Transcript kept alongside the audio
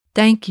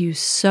Thank you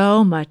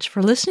so much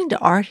for listening to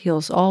Art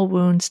Heals All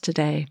Wounds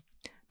today.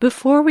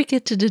 Before we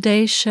get to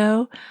today's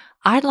show,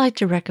 I'd like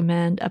to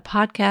recommend a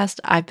podcast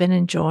I've been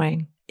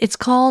enjoying. It's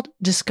called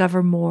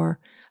Discover More,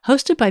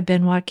 hosted by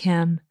Benoit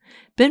Kim.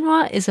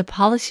 Benoit is a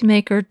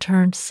policymaker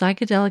turned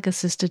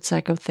psychedelic-assisted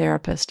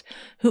psychotherapist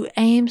who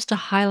aims to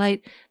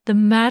highlight the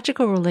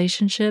magical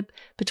relationship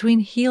between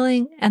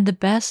healing and the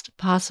best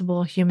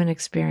possible human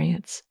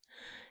experience.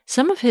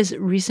 Some of his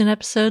recent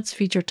episodes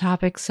feature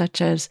topics such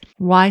as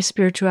why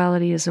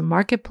spirituality is a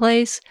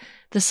marketplace,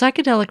 the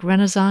psychedelic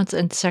renaissance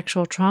and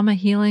sexual trauma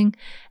healing,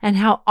 and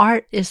how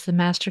art is the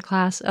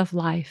masterclass of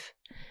life.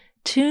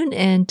 Tune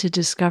in to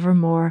discover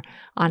more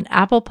on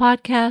Apple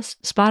Podcasts,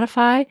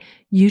 Spotify,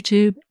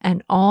 YouTube,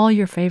 and all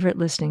your favorite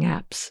listening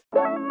apps.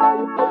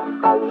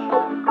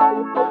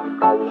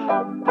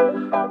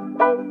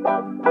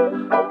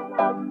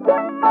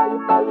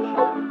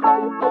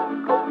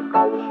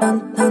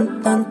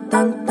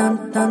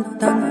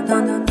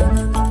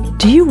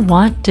 Do you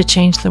want to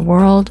change the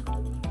world?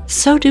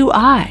 So do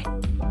I.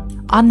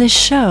 On this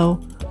show,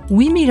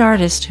 we meet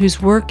artists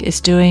whose work is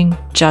doing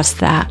just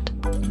that.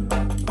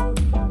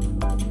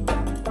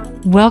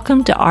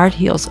 Welcome to Art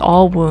Heals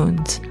All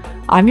Wounds.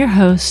 I'm your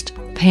host,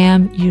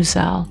 Pam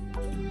Uzel.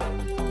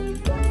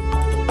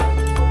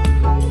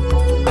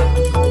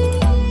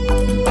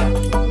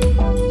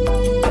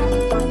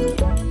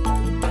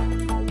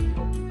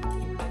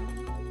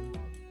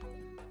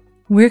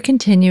 We're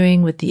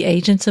continuing with the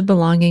Agents of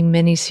Belonging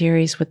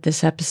mini-series with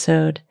this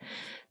episode.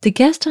 The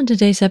guest on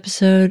today's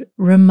episode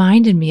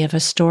reminded me of a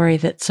story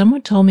that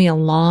someone told me a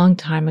long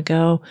time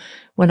ago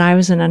when I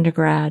was an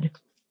undergrad.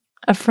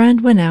 A friend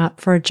went out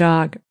for a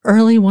jog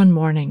early one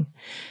morning.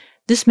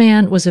 This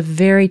man was a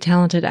very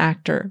talented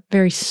actor,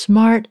 very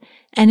smart,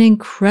 and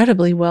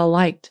incredibly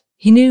well-liked.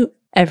 He knew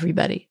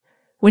everybody.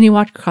 When he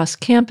walked across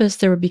campus,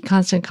 there would be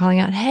constant calling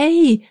out,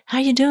 "Hey, how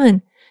you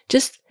doing?"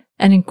 Just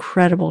an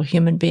incredible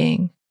human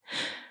being.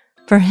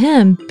 For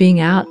him, being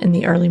out in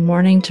the early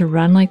morning to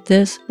run like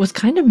this was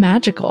kind of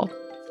magical.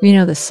 You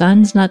know, the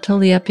sun's not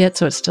totally up yet,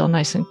 so it's still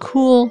nice and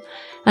cool,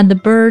 and the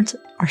birds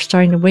are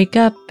starting to wake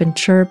up and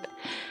chirp.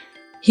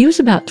 He was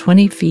about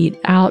 20 feet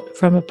out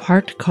from a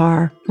parked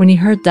car when he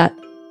heard that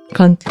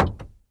clunk.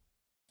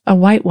 A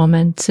white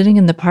woman sitting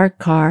in the parked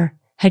car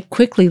had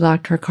quickly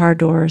locked her car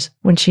doors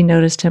when she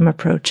noticed him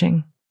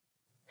approaching.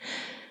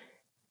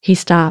 He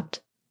stopped,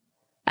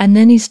 and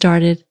then he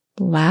started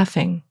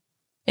laughing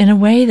in a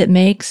way that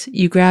makes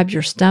you grab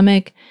your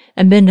stomach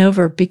and bend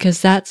over because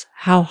that's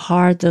how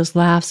hard those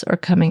laughs are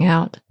coming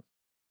out.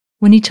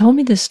 When he told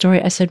me this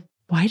story, I said,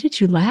 "Why did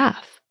you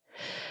laugh?"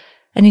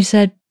 And he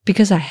said,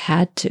 "Because I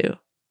had to.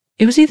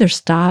 It was either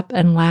stop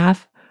and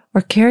laugh or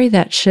carry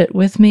that shit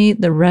with me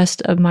the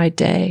rest of my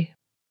day."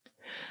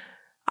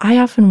 I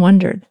often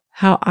wondered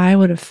how I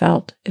would have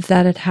felt if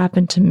that had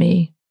happened to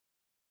me.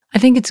 I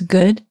think it's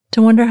good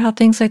to wonder how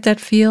things like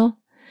that feel.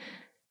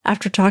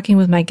 After talking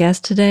with my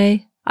guest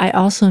today, I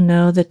also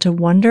know that to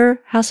wonder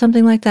how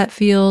something like that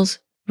feels,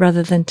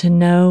 rather than to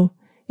know,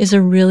 is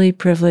a really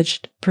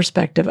privileged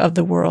perspective of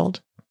the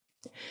world.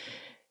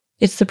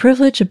 It's the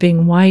privilege of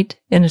being white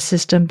in a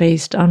system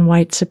based on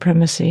white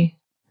supremacy.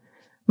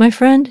 My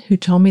friend who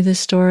told me this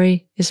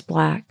story is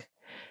Black.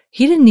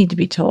 He didn't need to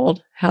be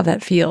told how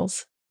that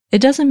feels.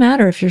 It doesn't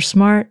matter if you're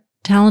smart,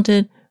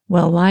 talented,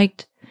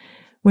 well-liked.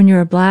 When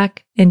you're a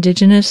Black,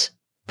 Indigenous,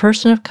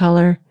 person of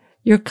color,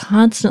 you're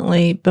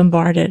constantly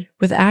bombarded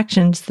with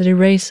actions that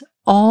erase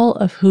all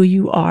of who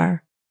you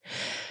are.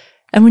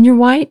 And when you're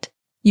white,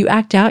 you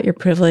act out your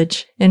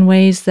privilege in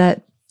ways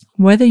that,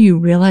 whether you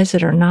realize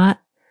it or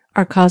not,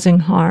 are causing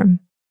harm.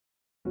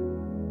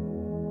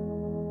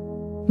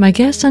 My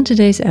guests on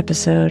today's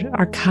episode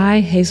are Kai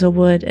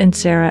Hazelwood and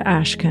Sarah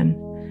Ashkin.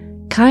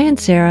 Kai and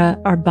Sarah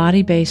are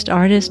body-based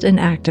artists and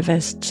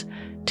activists.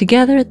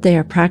 Together, they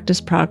are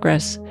Practice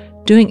Progress,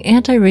 doing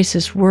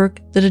anti-racist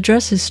work that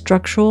addresses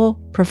structural,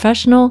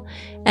 professional,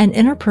 and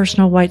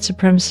interpersonal white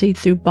supremacy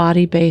through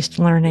body-based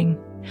learning.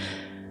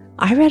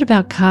 I read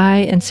about Kai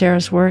and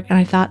Sarah's work and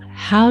I thought,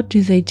 how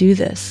do they do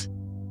this?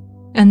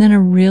 And then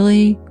a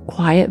really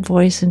quiet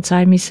voice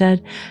inside me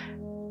said,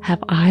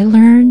 have I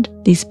learned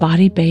these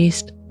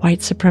body-based white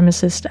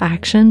supremacist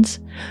actions?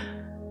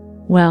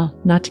 Well,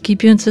 not to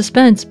keep you in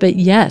suspense, but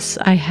yes,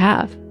 I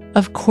have.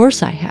 Of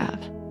course I have.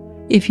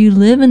 If you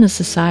live in a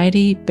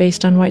society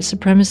based on white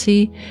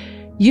supremacy,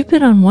 you've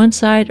been on one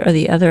side or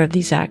the other of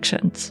these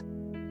actions.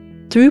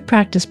 Through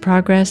Practice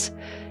Progress,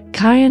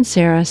 Kai and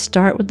Sarah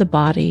start with the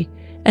body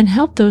and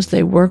help those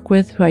they work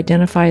with who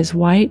identify as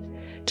white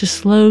to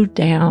slow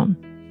down,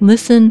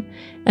 listen,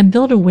 and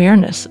build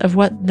awareness of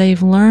what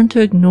they've learned to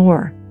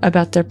ignore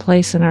about their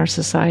place in our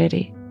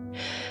society.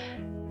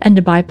 And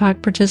to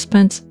BIPOC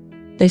participants,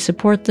 they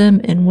support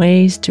them in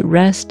ways to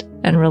rest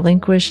and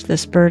relinquish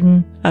this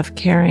burden of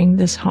carrying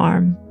this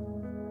harm.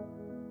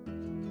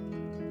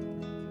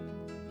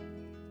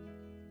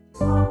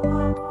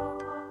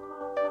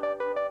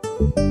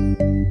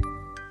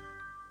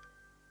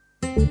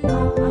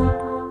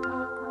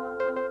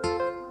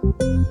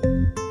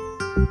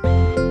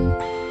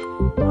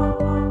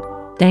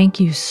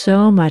 Thank you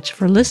so much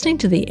for listening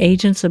to the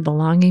Agents of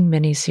Belonging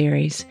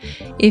miniseries.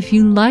 If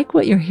you like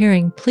what you're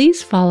hearing,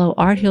 please follow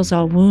Art Heals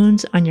All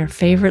Wounds on your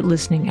favorite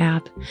listening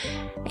app.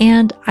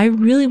 And I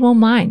really won't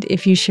mind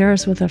if you share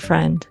us with a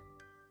friend.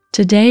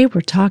 Today,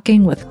 we're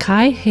talking with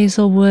Kai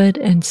Hazelwood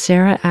and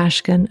Sarah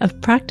Ashkin of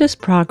Practice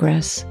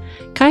Progress.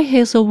 Kai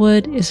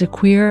Hazelwood is a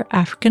queer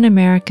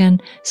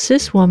African-American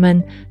cis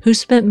woman who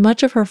spent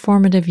much of her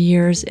formative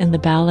years in the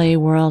ballet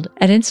world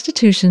at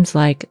institutions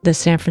like the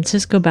San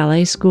Francisco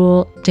Ballet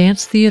School,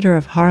 Dance Theater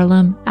of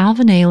Harlem,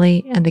 Alvin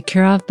Ailey, and the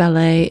Kirov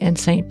Ballet in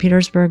St.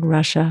 Petersburg,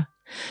 Russia.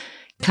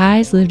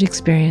 Kai's lived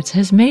experience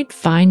has made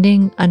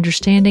finding,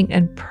 understanding,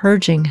 and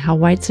purging how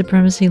white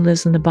supremacy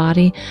lives in the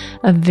body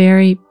a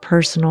very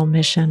personal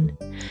mission.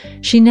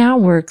 She now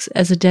works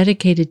as a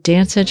dedicated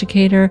dance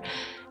educator,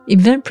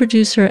 event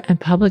producer, and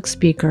public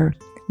speaker,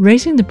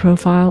 raising the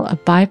profile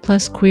of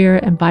bi-plus queer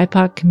and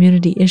BIPOC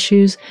community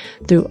issues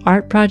through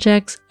art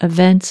projects,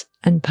 events,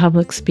 and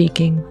public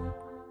speaking.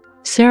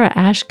 Sarah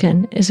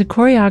Ashkin is a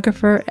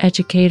choreographer,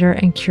 educator,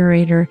 and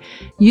curator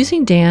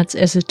using dance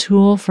as a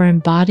tool for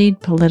embodied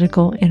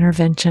political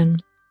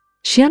intervention.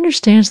 She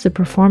understands the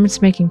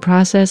performance-making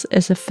process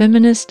as a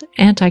feminist,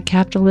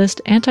 anti-capitalist,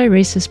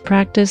 anti-racist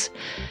practice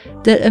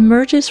that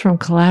emerges from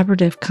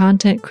collaborative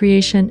content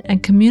creation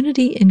and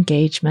community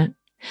engagement.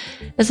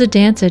 As a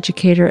dance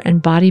educator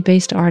and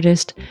body-based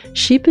artist,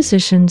 she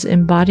positions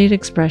embodied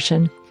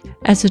expression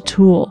as a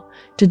tool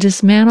to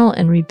dismantle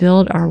and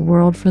rebuild our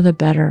world for the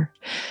better.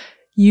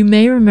 You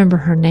may remember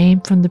her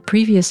name from the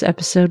previous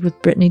episode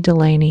with Brittany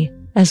Delaney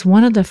as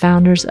one of the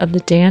founders of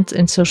the Dance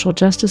and Social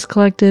Justice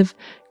Collective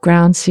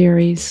Ground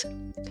Series.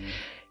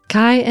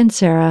 Kai and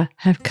Sarah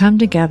have come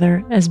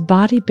together as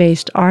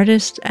body-based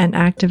artists and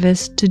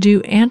activists to do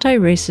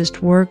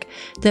anti-racist work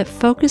that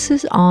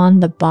focuses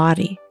on the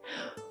body.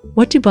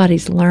 What do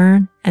bodies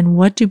learn and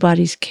what do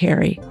bodies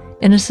carry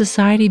in a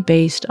society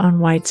based on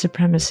white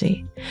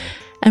supremacy?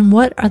 And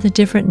what are the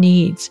different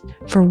needs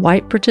for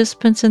white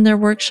participants in their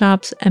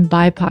workshops and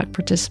BIPOC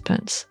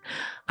participants?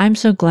 I'm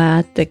so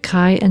glad that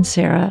Kai and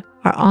Sarah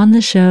are on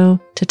the show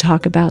to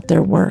talk about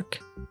their work.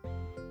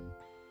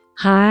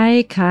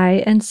 Hi,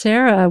 Kai and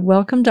Sarah.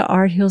 Welcome to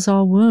Art Heals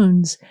All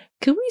Wounds.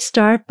 Could we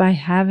start by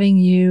having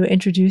you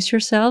introduce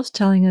yourselves,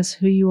 telling us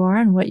who you are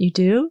and what you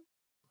do?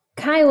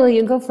 Kai, will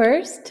you go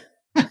first?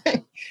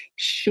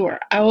 Sure,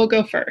 I will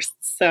go first.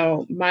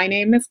 So my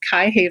name is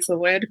Kai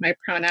Hazelwood. My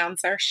pronouns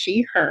are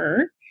she,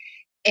 her.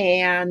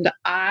 And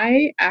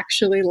I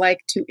actually like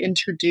to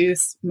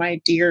introduce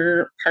my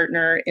dear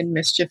partner in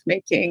mischief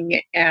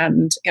making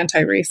and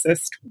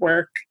anti-racist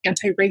work,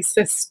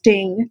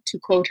 anti-racisting, to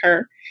quote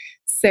her,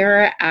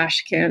 Sarah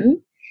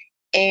Ashkin.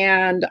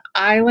 And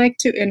I like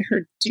to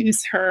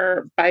introduce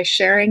her by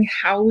sharing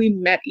how we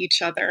met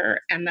each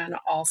other and then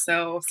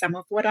also some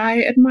of what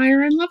I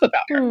admire and love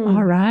about her.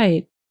 All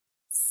right.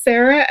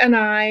 Sarah and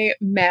I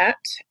met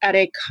at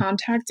a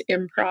contact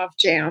improv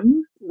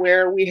jam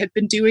where we had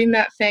been doing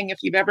that thing. If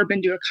you've ever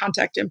been to a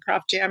contact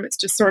improv jam, it's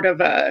just sort of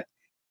a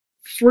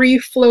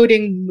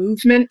free-floating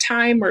movement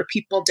time where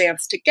people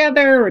dance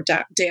together or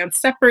dance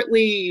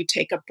separately. You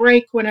take a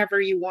break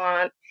whenever you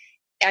want.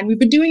 And we've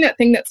been doing that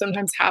thing that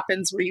sometimes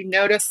happens where you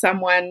notice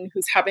someone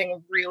who's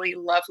having really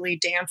lovely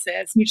dances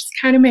and you just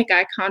kind of make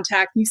eye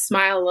contact and you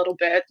smile a little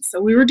bit.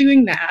 So we were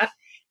doing that.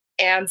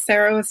 And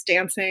Sarah was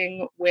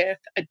dancing with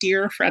a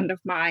dear friend of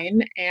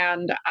mine,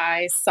 and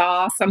I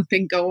saw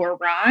something go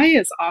awry,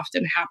 as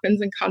often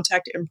happens in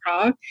contact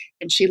improv,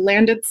 and she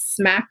landed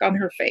smack on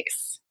her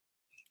face.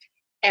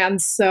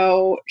 And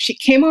so she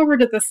came over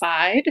to the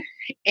side,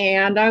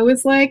 and I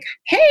was like,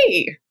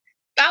 hey,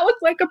 that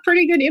looked like a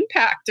pretty good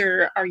impact,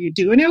 or are you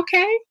doing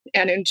okay?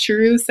 And in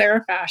true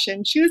Sarah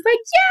fashion, she was like,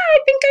 yeah, I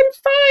think I'm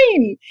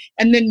fine.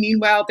 And then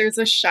meanwhile, there's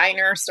a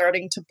shiner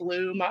starting to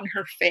bloom on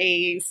her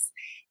face.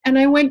 And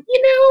I went,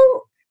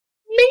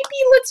 maybe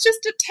let's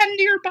just attend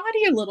to your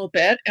body a little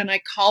bit. And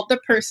I called the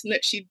person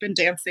that she'd been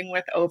dancing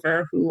with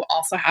over, who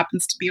also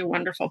happens to be a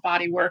wonderful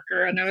body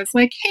worker. And I was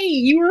like, hey,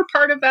 you were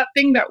part of that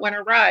thing that went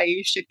awry.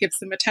 You should give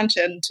some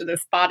attention to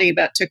this body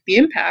that took the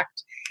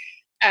impact.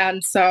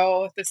 And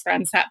so this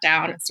friend sat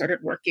down and started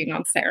working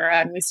on Sarah,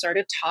 and we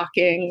started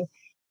talking.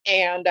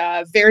 And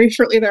very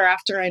shortly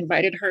thereafter, I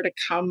invited her to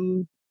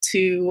come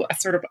to a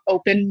sort of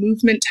open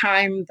movement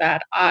time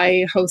that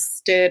I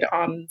hosted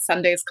on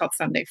Sundays called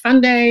Sunday Fun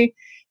Day.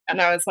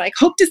 And I was like,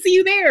 hope to see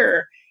you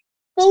there,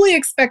 fully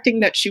expecting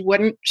that she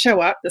wouldn't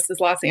show up. This is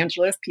Los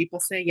Angeles. People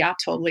say, yeah,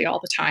 totally all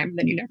the time.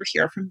 Then you never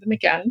hear from them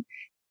again.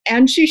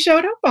 And she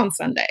showed up on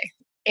Sunday.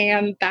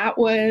 And that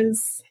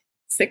was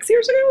 6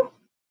 years ago,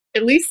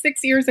 at least 6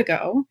 years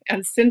ago.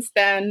 And since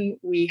then,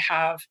 we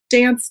have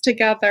danced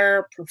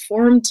together,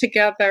 performed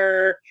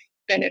together,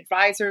 been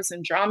advisors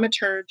and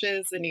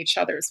dramaturges in each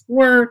other's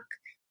work.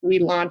 We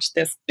launched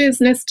this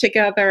business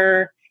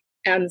together.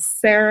 And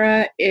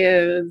Sarah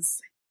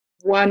is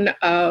one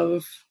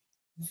of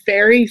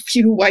very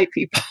few white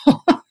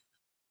people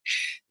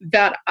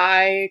that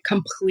I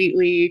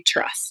completely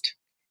trust.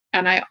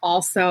 And I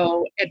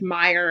also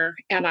admire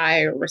and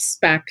I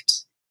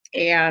respect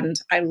And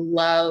I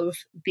love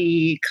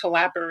the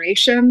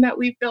collaboration that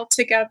we've built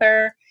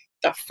together,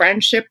 the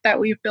friendship that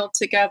we've built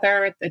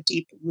together, the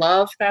deep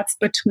love that's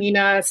between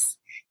us.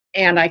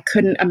 And I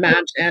couldn't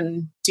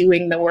imagine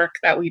doing the work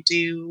that we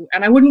do.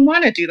 And I wouldn't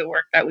want to do the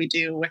work that we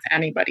do with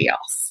anybody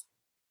else.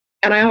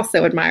 And I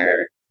also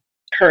admire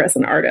her as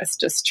an artist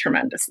just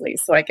tremendously.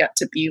 So I get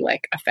to be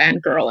like a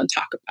fangirl and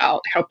talk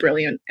about how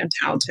brilliant and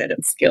talented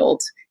and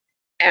skilled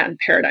and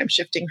paradigm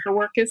shifting her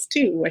work is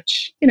too,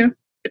 which,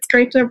 it's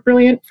great to have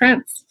brilliant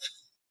friends.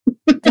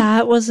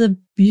 That was a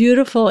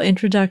beautiful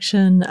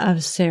introduction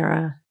of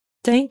Sarah.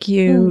 Thank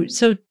you.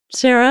 So,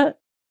 Sarah,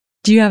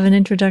 do you have an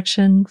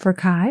introduction for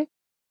Kai?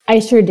 I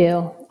sure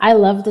do. I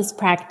love this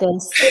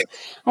practice.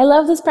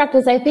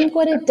 I think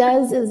what it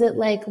does is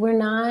we're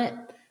not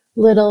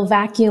little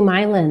vacuum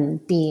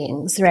island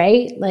beings,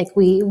 right? Like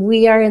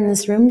we are in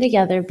this room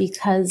together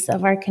because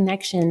of our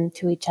connection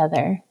to each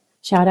other.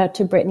 Shout out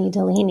to Brittany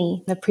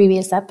Delaney, the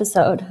previous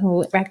episode,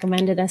 who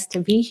recommended us to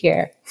be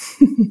here.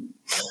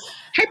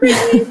 Hi,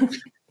 Brittany.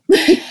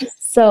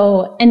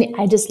 So, and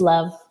I just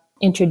love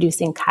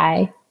introducing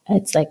Kai.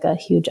 It's like a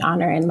huge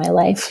honor in my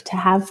life to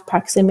have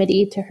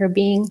proximity to her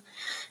being.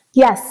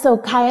 Yes, so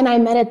Kai and I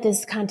met at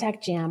this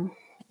contact jam,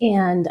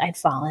 and I'd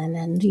fallen,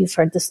 and you've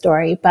heard the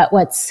story. But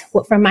what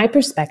from my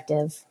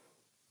perspective,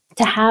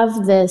 to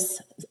have this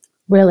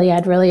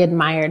I'd really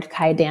admired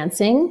Kai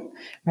dancing,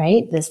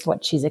 right? This,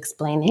 what she's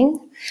explaining,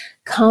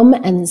 come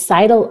and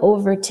sidle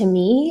over to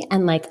me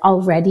and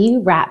already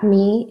wrap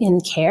me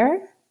in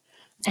care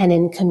and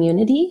in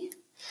community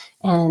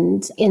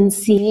and in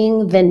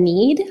seeing the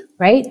need,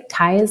 right?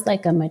 Kai is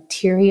like a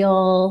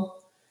material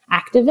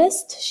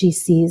activist. She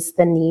sees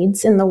the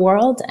needs in the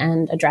world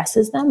and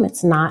addresses them.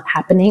 It's not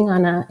happening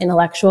on an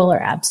intellectual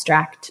or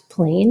abstract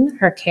plane.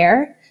 Her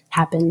care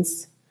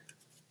happens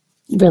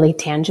really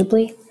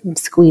tangibly. I'm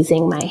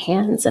squeezing my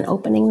hands and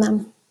opening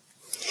them.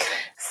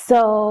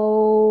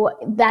 So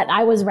that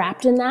I was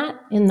wrapped in that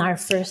in our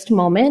first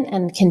moment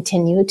and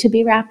continue to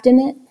be wrapped in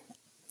it.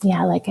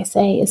 Yeah, like I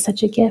say, is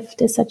such a gift,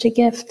 what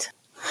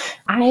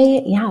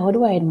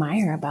do I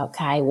admire about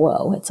Kai?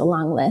 Whoa, it's a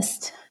long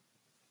list.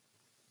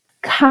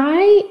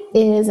 Kai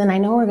is, and I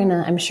know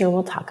I'm sure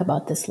we'll talk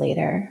about this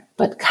later,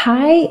 but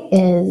Kai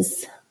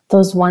is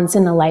those once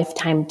in a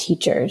lifetime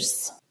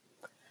teachers.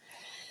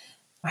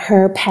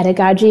 Her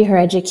pedagogy, her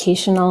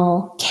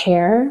educational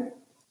care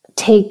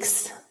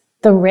takes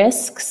the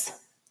risks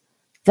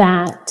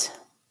that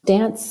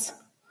dance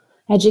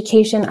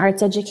education,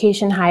 arts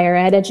education, higher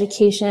ed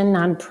education,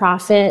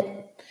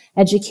 nonprofit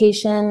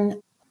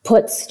education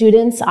puts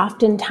students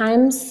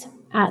oftentimes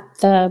at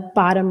the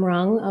bottom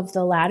rung of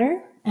the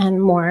ladder.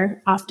 And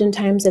more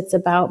oftentimes it's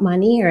about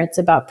money, or it's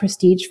about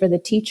prestige for the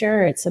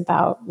teacher, or it's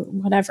about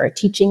whatever,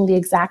 teaching the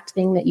exact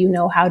thing that you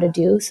know how to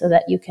do so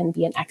that you can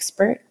be an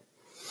expert.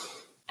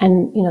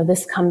 And,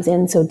 this comes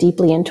in so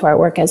deeply into our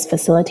work as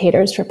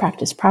facilitators for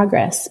Practice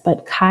Progress.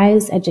 But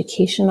Kai's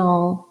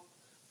educational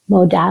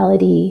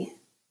modality,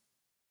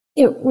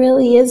 it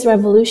really is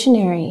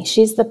revolutionary.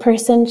 She's the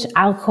person,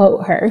 I'll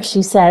quote her.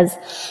 She says,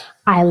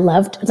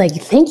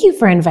 thank you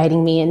for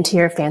inviting me into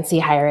your fancy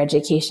higher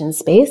education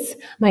space.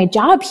 My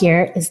job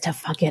here is to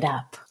fuck it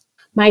up.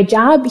 My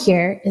job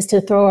here is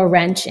to throw a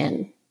wrench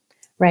in,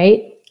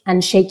 right?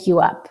 And shake you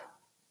up.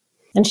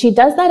 And she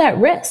does that at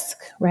risk,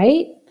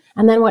 right?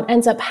 And then what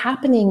ends up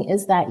happening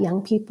is that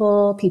young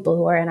people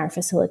who are in our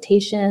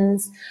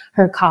facilitations,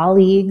 her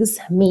colleagues,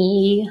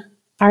 me,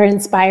 are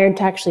inspired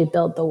to actually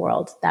build the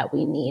world that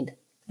we need.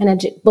 And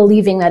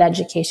believing that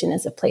education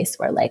is a place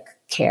where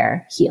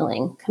care,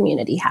 healing,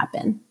 community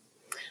happen.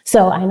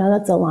 So I know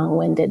that's a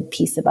long-winded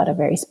piece about a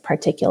very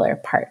particular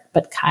part,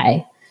 but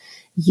Kai,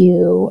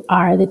 you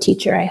are the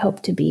teacher I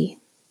hope to be.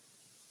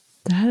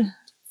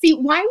 See,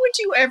 why would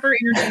you ever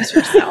introduce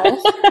yourself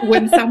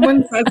when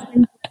someone says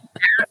things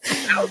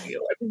about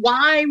you?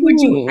 Why would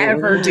you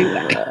ever do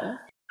that?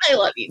 I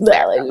love you, Sarah.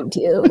 I love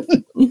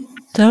you too.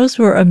 Those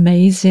were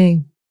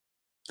amazing.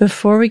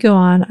 Before we go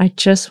on, I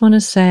just want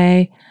to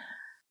say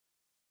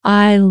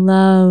I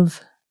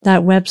love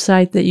that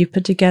website that you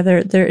put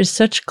together. There is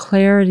such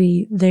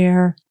clarity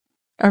there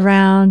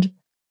around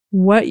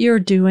what you're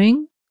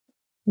doing,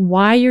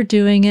 why you're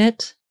doing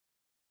it,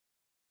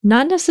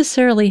 not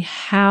necessarily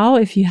how,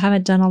 if you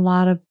haven't done a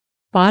lot of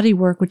body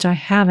work, which I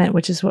haven't,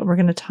 which is what we're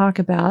going to talk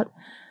about.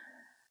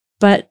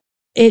 But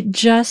it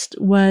just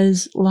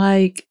was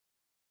like,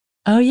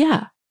 oh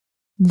yeah,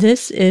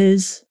 this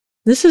is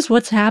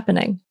what's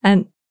happening.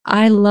 And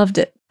I loved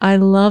it. I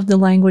love the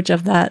language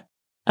of that,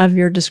 of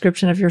your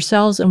description of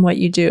yourselves and what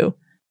you do.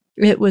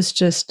 It was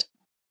just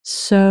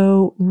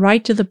so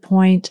right to the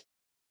point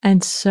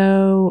and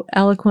so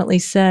eloquently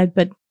said,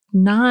 but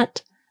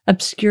not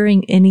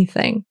obscuring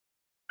anything.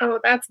 Oh,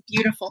 that's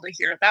beautiful to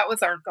hear. That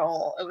was our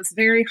goal. It was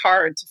very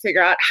hard to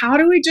figure out, how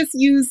do we just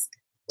use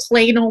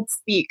plain old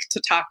speak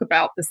to talk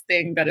about this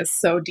thing that is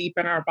so deep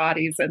in our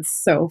bodies and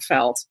so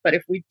felt. But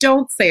if we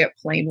don't say it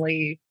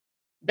plainly,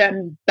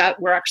 then that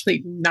we're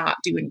actually not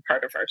doing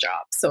part of our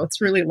job. So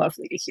it's really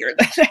lovely to hear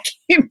that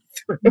came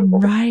through.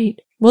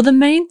 Well, the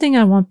main thing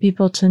I want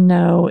people to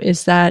know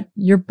is that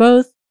you're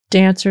both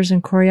dancers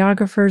and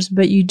choreographers,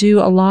 but you do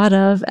a lot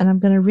of, and I'm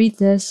going to read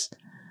this,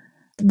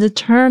 the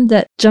term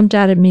that jumped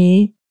out at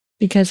me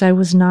because I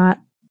was not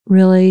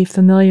really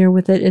familiar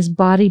with it is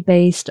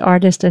body-based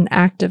artists and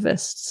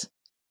activists.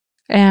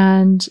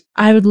 And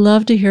I would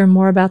love to hear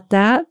more about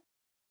that.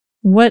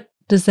 What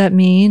does that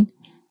mean?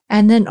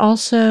 And then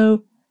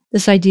also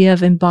this idea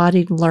of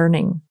embodied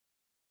learning.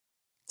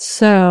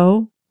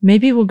 So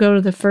maybe we'll go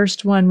to the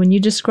first one. When you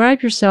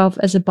describe yourself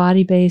as a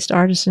body-based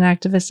artist and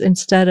activist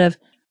instead of,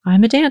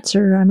 I'm a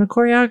dancer, I'm a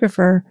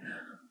choreographer,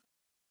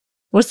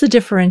 what's the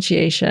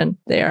differentiation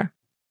there?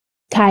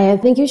 Kai, I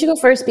think you should go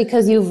first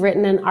because you've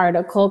written an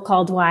article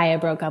called Why I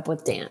Broke Up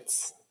with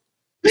Dance.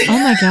 Oh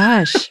my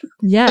gosh.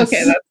 Yes.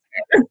 Okay,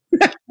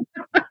 that's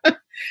fair.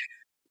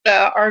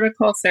 The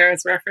article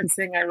Sarah's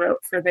referencing, I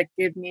wrote for the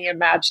Give Me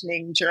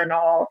Imagining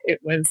journal. It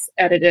was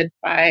edited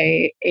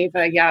by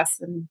Ava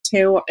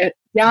Yasintua.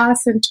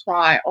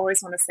 I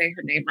always want to say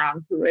her name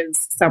wrong, who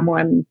is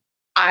someone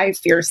I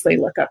fiercely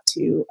look up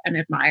to and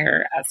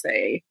admire as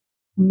a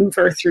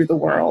mover through the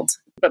world.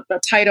 But the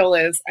title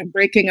is, I'm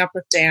breaking up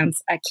with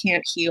dance. I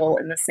can't heal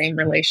in the same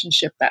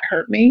relationship that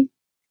hurt me.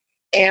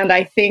 And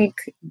I think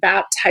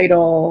that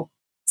title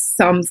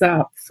sums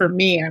up for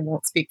me, I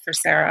won't speak for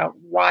Sarah,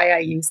 why I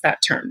use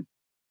that term.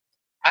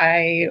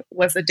 I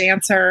was a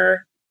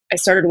dancer. I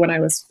started when I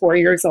was 4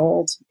 years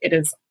old. It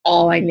is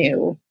all I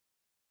knew.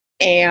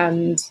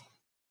 And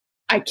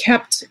I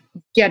kept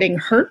getting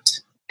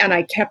hurt and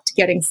I kept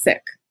getting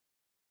sick.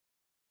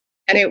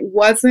 And it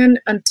wasn't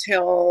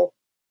until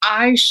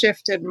I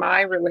shifted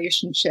my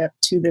relationship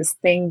to this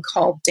thing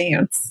called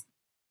dance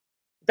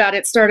that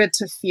it started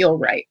to feel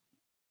right.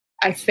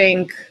 I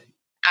think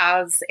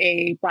as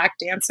a Black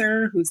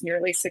dancer who's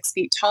nearly 6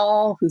 feet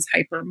tall, who's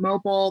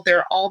hypermobile, there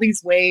are all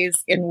these ways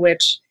in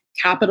which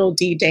capital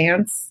D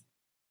dance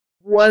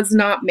was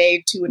not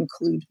made to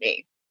include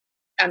me.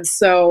 And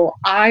so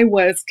I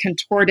was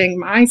contorting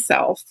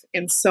myself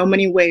in so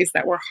many ways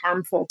that were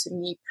harmful to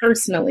me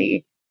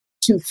personally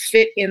to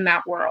fit in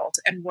that world.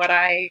 And what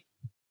I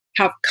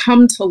have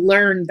come to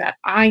learn that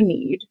I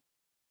need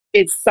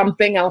is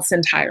something else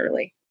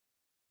entirely.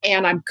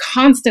 And I'm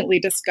constantly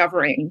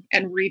discovering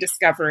and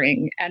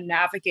rediscovering and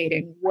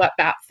navigating what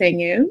that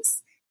thing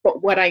is.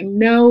 But what I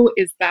know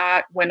is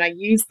that when I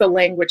use the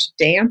language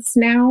dance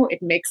now,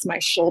 it makes my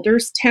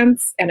shoulders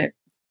tense and it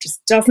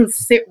just doesn't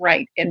sit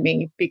right in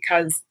me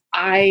because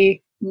I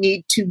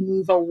need to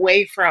move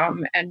away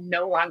from and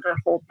no longer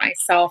hold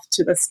myself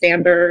to the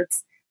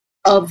standards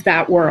of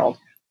that world.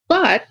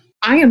 But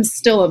I am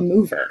still a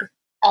mover.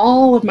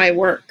 All of my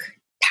work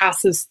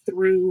passes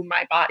through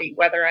my body,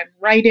 whether I'm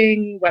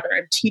writing, whether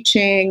I'm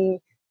teaching,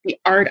 the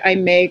art I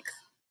make,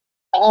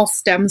 all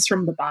stems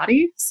from the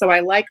body. So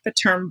I like the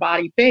term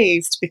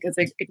body-based because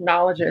it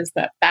acknowledges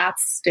that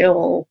that's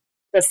still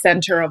the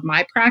center of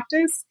my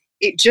practice.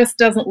 It just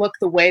doesn't look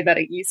the way that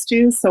it used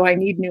to, so I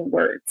need new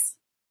words.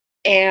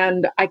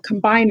 And I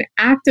combine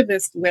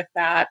activist with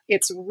that.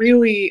 It's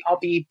really, I'll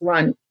be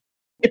blunt,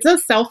 it's a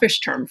selfish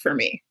term for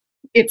me.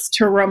 It's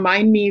to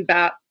remind me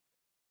that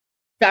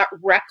that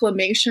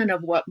reclamation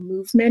of what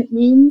movement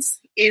means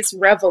is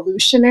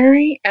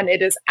revolutionary and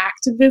it is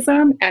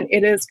activism and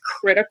it is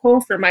critical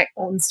for my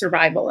own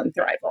survival and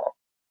thrival.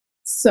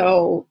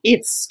 So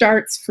it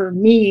starts for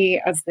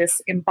me as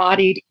this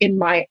embodied in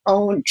my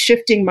own,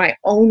 shifting my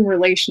own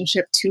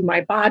relationship to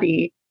my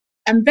body.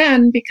 And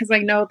then because I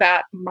know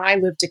that my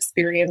lived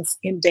experience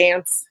in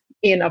dance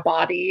in a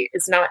body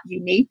is not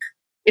unique,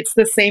 it's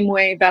the same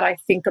way that I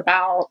think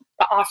about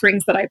the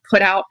offerings that I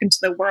put out into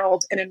the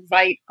world and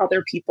invite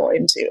other people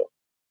into.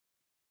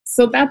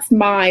 So that's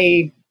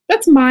my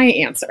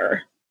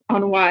answer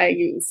on why I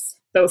use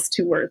those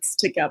two words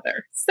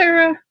together.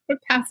 Sarah, I'll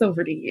pass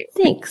over to you.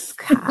 Thanks,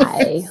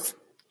 Kai.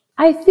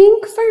 I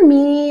think for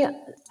me,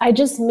 I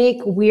just make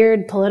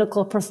weird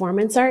political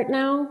performance art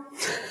now.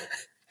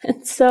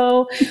 And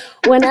so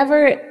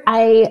whenever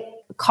I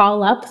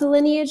call up the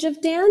lineage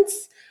of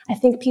dance, I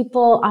think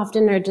people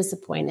often are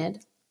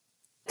disappointed.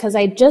 Because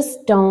I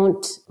just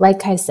don't, like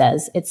Kai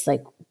says, it's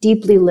like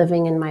deeply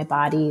living in my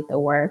body, the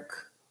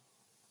work.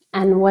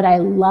 And what I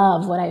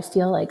love, what I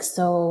feel like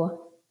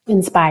so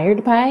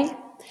inspired by,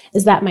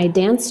 is that my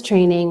dance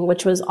training,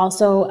 which was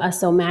also a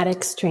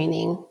somatics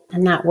training,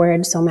 and that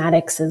word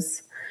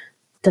somatics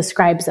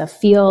describes a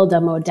field,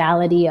 a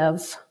modality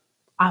of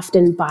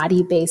often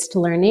body-based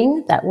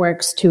learning that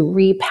works to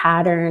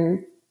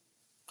repattern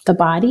the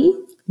body,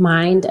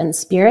 mind, and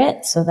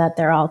spirit so that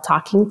they're all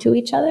talking to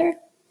each other.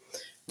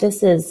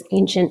 This is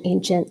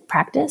ancient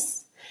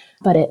practice,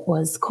 but it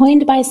was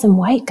coined by some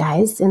white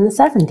guys in the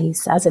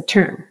 70s as a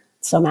term,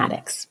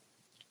 somatics.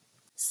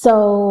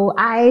 So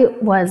I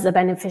was a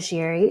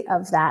beneficiary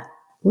of that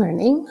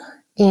learning.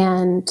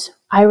 And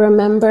I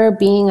remember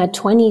being a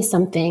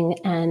 20-something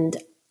and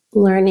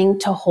learning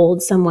to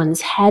hold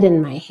someone's head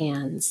in my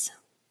hands.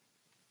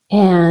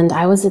 And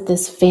I was at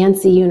this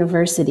fancy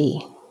university.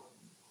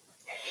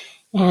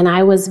 And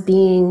I was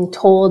being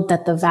told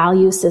that the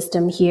value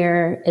system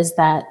here is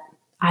that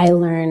I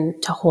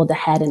learned to hold a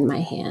head in my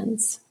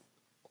hands.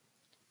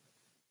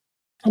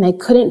 And I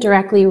couldn't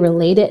directly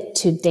relate it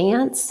to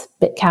dance,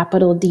 but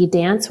capital D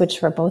dance, which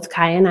for both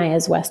Kai and I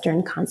is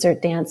Western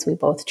concert dance. We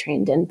both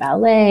trained in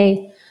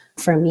ballet.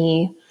 For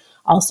me,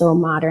 also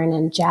modern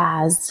and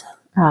jazz,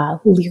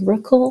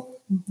 lyrical.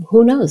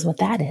 Who knows what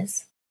that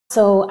is?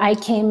 So I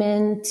came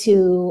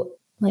into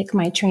like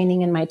my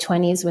training in my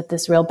 20s with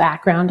this real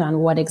background on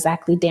what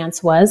exactly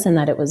dance was and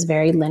that it was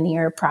very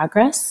linear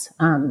progress.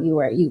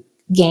 You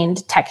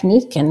gained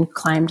technique and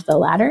climbed the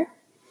ladder.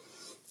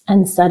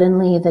 And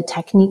suddenly the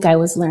technique I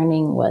was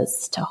learning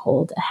was to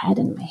hold a head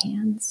in my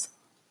hands.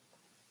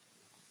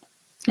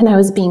 And I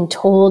was being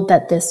told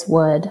that this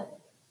would,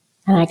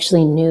 and I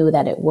actually knew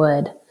that it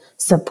would,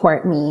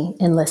 support me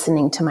in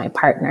listening to my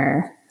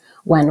partner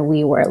when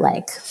we were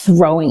like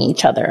throwing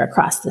each other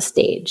across the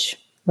stage,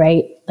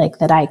 right? Like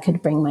that I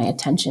could bring my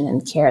attention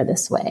and care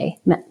this way,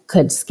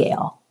 could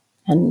scale.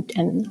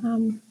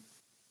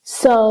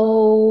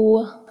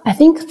 So I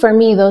think for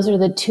me, those are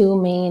the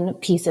two main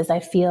pieces.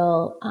 I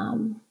feel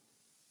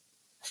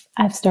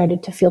I've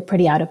started to feel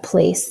pretty out of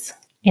place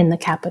in the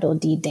capital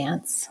D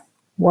dance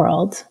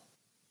world.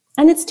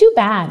 And it's too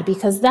bad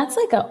because that's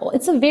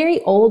it's a very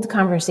old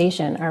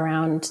conversation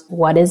around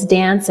what is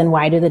dance and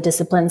why do the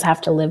disciplines have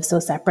to live so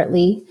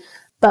separately.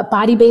 But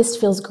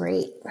body-based feels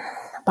great.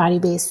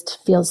 Body-based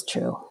feels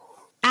true.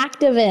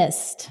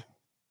 Activist.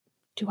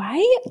 Do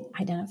I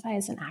identify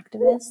as an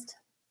activist?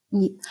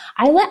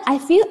 I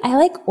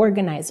like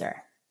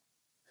organizer.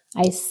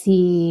 I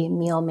see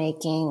meal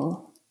making,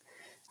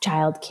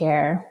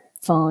 childcare,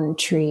 phone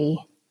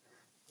tree,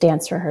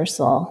 dance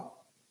rehearsal.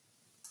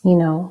 You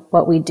know,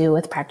 what we do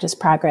with Practice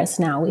Progress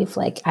now,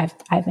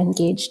 I've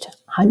engaged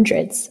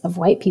hundreds of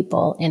white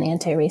people in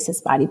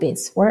anti-racist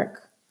body-based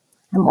work.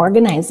 I'm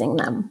organizing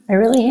them. I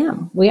really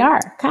am. We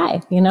are,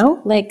 Kai,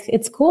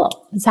 it's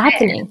cool. It's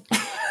happening.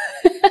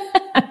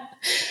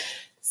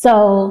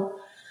 So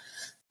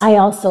I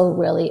also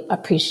really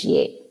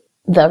appreciate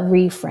the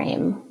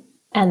reframe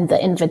and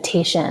the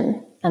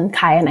invitation. And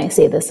Kai and I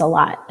say this a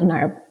lot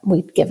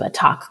we give a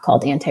talk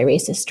called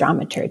Anti-Racist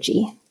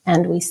Dramaturgy.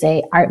 And we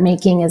say art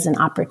making is an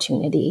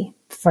opportunity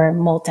for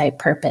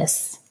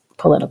multi-purpose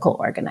political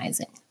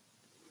organizing.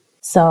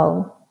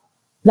 So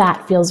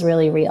that feels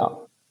really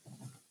real.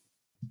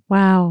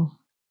 Wow.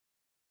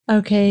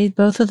 Okay,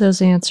 both of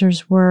those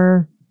answers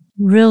were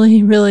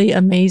really, really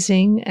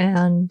amazing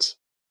and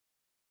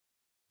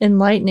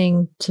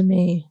enlightening to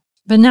me.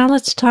 But now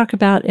let's talk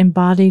about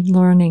embodied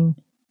learning.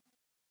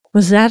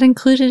 Was that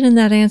included in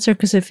that answer?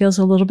 Because it feels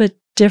a little bit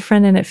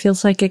different and it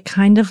feels like it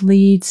kind of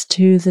leads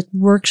to the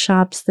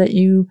workshops that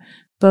you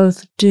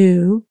both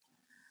do.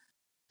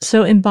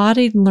 So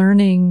embodied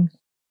learning,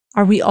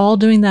 are we all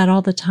doing that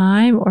all the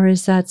time, or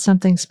is that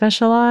something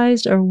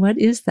specialized, or what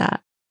is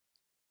that?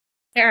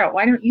 Sarah,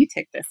 why don't you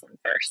take this one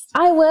first?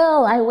 I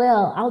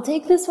will. I'll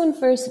take this one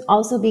first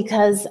also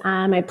because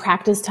I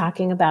practice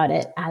talking about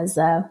it as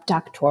a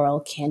doctoral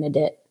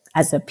candidate,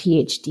 as a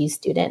PhD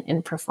student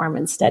in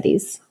performance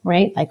studies,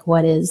 right? Like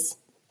what is,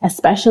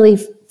 especially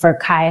for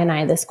Kai and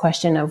I, this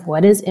question of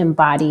what is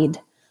embodied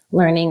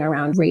learning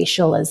around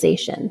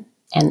racialization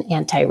and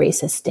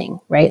anti-racisting,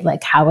 right?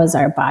 Like how is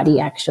our body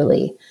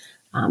actually,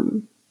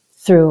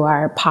 through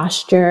our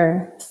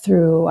posture,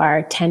 through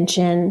our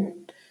tension,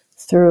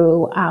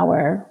 through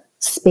our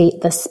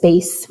the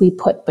space we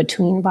put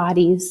between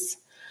bodies,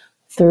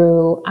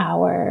 through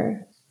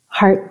our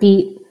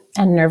heartbeat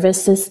and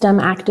nervous system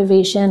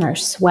activation, our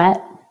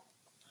sweat,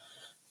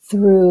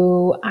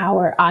 through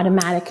our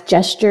automatic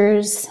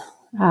gestures.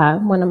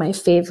 One of my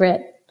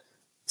favorite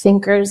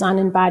thinkers on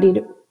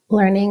embodied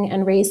learning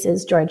and race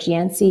is George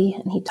Yancey,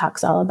 and he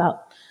talks all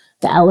about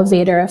the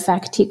elevator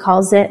effect, he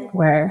calls it,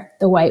 where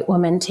the white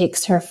woman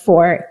takes her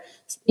 4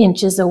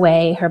 inches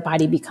away, her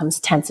body becomes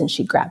tense and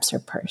she grabs her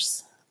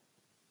purse,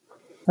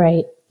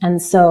 right?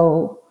 And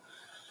so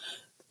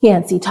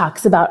Yancey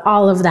talks about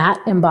all of that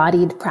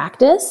embodied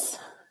practice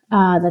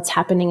that's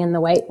happening in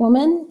the white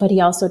woman, but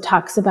he also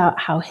talks about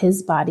how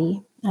his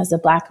body, as a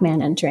Black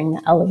man entering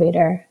the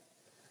elevator,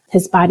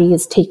 his body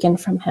is taken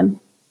from him.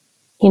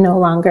 He no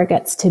longer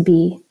gets to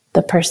be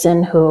the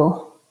person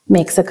who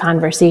makes a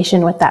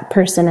conversation with that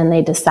person and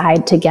they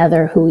decide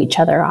together who each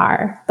other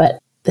are. But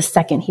the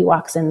second he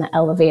walks in the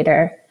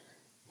elevator,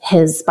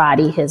 his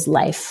body, his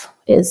life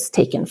is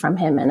taken from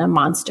him and a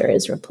monster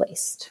is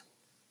replaced.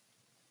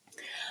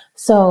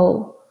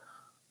 So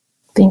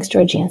thanks,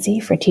 George Yancey,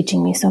 for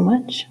teaching me so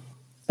much.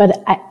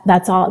 But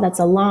that's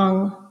a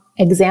long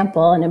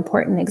example, an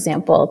important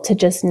example to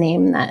just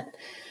name that,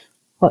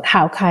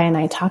 how Kai and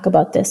I talk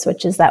about this,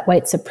 which is that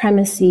white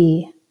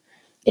supremacy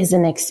is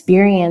an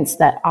experience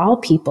that all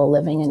people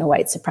living in a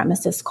white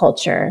supremacist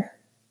culture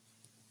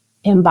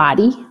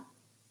embody,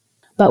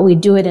 but we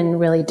do it in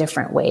really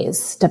different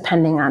ways,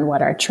 depending on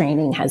what our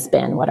training has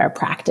been, what our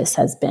practice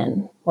has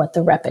been, what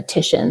the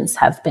repetitions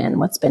have been,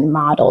 what's been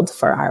modeled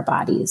for our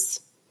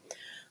bodies,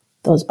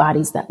 those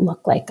bodies that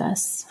look like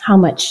us, how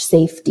much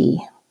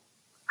safety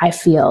I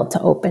feel to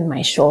open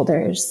my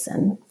shoulders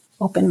and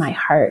open my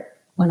heart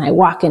when I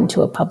walk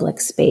into a public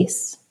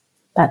space.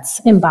 That's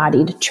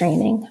embodied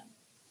training.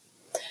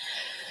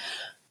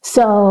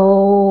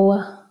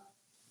 So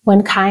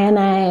when Kai and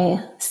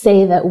I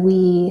say that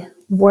we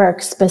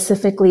work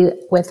specifically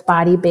with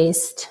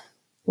body-based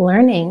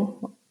learning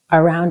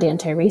around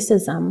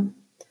anti-racism,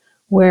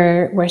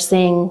 we're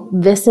saying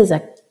this is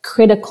a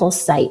critical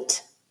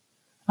site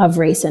of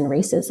race and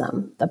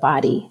racism, the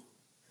body.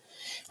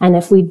 And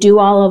if we do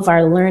all of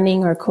our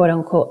learning or quote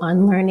unquote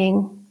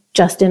unlearning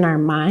just in our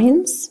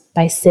minds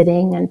by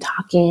sitting and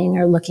talking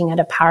or looking at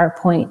a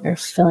PowerPoint or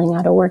filling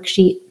out a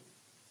worksheet,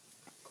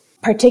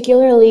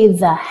 particularly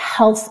the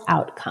health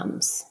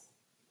outcomes,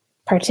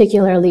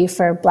 particularly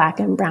for Black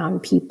and brown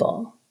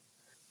people,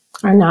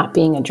 are not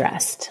being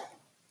addressed.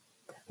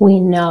 We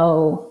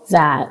know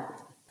that,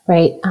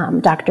 right?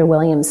 Dr.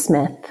 William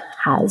Smith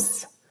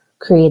has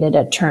created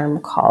a term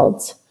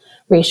called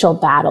racial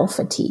battle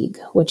fatigue,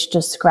 which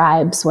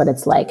describes what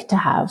it's like to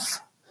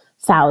have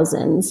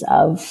thousands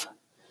of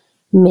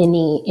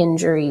mini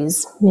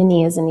injuries.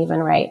 Mini isn't even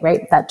right?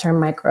 That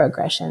term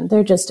microaggression.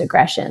 They're just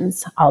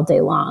aggressions all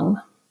day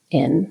long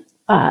in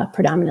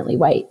predominantly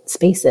white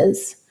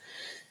spaces.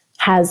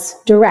 Has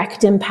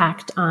direct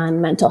impact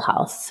on mental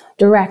health,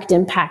 direct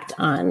impact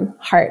on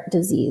heart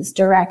disease,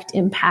 direct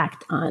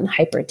impact on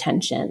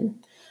hypertension.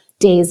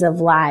 Days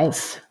of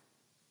life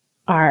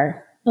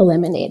are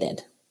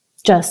eliminated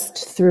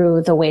just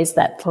through the ways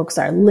that folks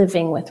are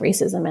living with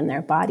racism in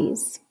their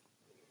bodies.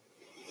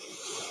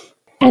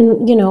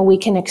 And, we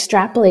can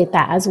extrapolate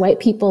that. As white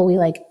people, we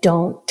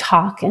don't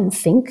talk and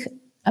think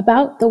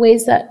about the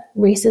ways that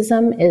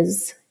racism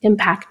is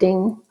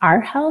impacting our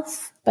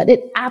health, but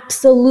it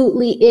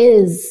absolutely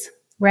is,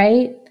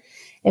 right?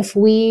 If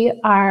we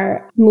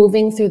are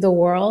moving through the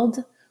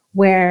world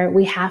where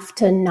we have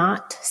to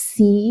not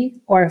see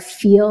or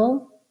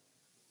feel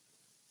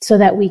so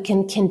that we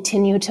can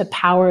continue to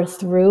power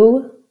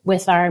through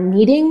with our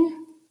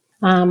meeting,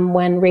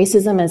 when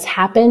racism has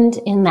happened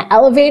in the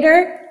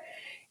elevator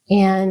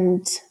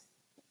and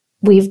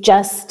we've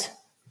just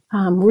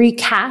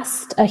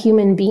recast a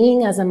human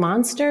being as a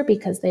monster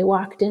because they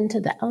walked into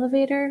the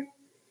elevator.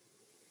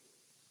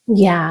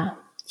 Yeah,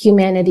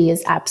 humanity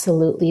is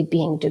absolutely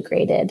being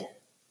degraded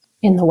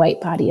in the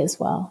white body as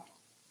well.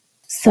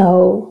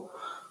 So,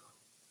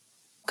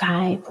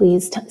 Kai,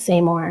 please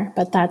say more.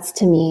 But that's,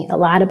 to me, a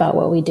lot about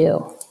what we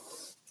do.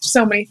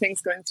 So many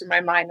things going through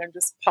my mind. I'm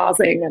just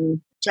pausing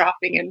and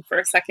dropping in for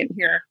a second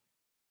here.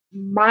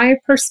 My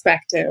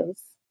perspective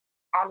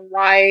on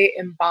why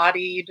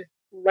embodied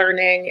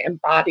learning,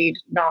 embodied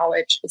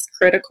knowledge is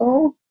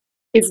critical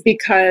is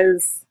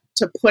because,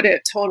 to put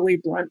it totally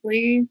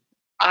bluntly,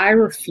 I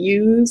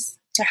refuse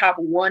to have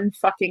one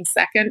fucking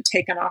second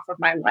taken off of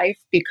my life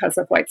because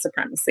of white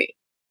supremacy.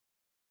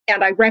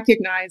 And I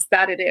recognize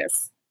that it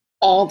is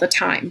all the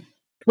time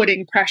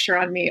putting pressure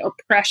on me.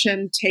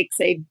 Oppression takes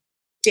a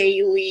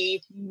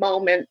daily,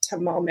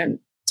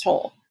 moment-to-moment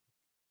toll.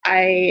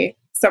 I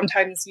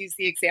sometimes use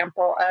the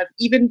example of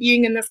even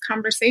being in this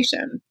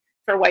conversation.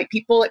 For white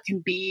people, it can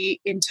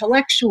be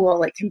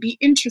intellectual, it can be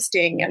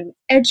interesting and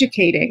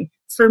educating.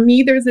 For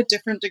me, there's a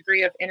different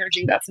degree of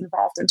energy that's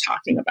involved in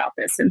talking about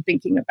this and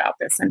thinking about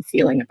this and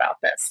feeling about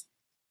this.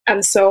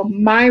 And so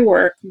my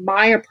work,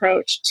 my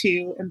approach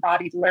to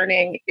embodied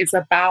learning is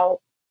about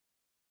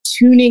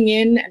tuning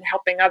in and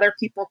helping other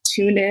people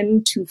tune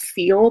in to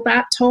feel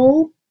that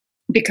toll,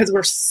 because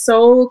we're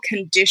so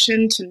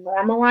conditioned to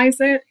normalize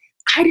it.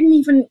 I didn't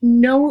even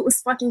know it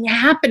was fucking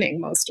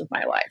happening most of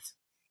my life.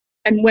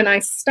 And when I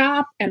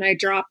stop and I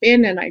drop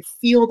in and I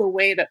feel the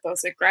way that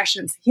those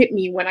aggressions hit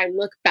me, when I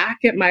look back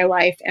at my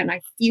life and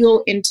I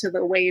feel into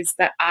the ways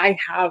that I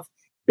have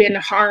been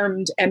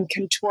harmed and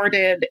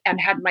contorted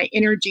and had my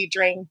energy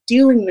drained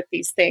dealing with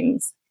these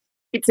things,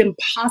 it's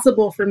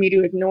impossible for me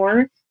to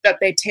ignore that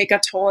they take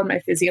a toll on my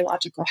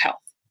physiological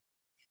health.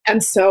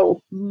 And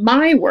so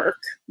my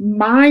work,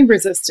 my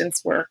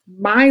resistance work,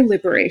 my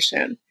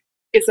liberation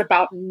is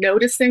about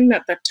noticing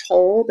that the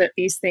toll that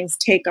these things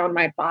take on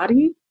my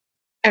body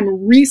and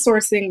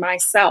resourcing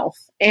myself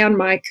and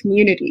my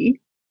community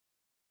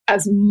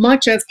as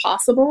much as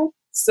possible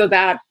so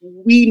that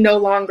we no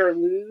longer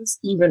lose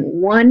even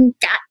one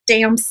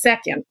goddamn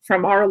second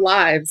from our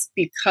lives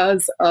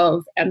because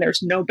of, and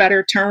there's no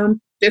better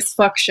term, this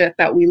fuck shit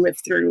that we live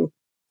through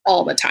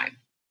all the time.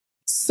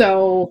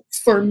 So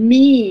for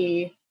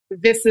me,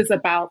 this is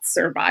about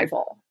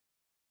survival.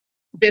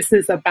 This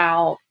is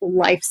about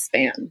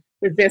lifespan.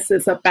 This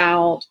is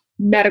about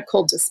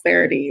medical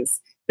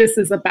disparities. This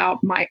is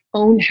about my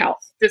own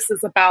health. This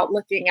is about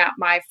looking at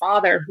my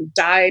father who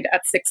died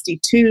at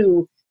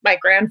 62, my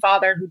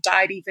grandfather who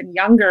died even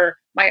younger,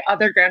 my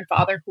other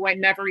grandfather who I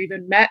never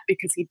even met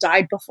because he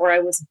died before I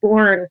was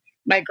born,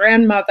 my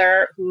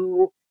grandmother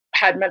who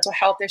had mental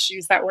health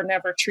issues that were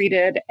never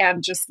treated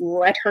and just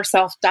let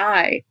herself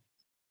die.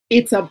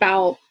 It's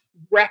about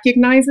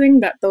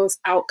recognizing that those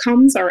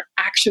outcomes are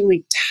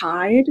actually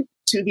tied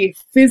to the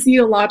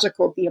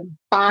physiological, the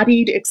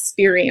embodied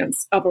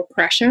experience of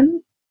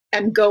oppression,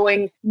 and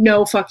going,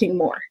 no fucking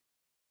more.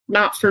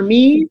 Not for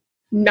me,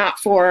 not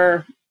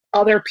for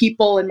other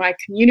people in my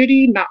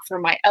community, not for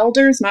my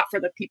elders, not for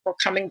the people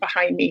coming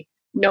behind me,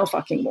 no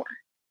fucking more.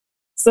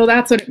 So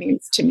that's what it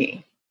means to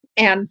me.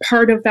 And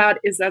part of that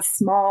is as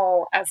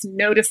small as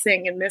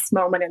noticing in this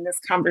moment, in this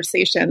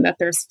conversation, that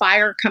there's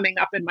fire coming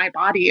up in my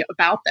body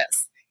about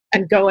this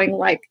and going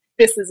like,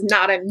 this is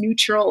not a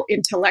neutral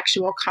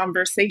intellectual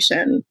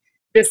conversation.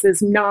 This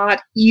is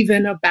not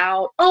even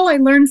about, oh, I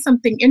learned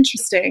something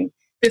interesting.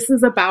 This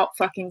is about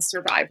fucking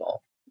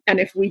survival. And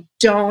if we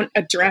don't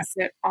address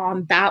it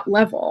on that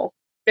level,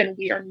 then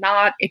we are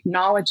not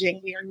acknowledging,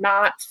 we are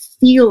not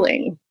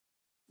feeling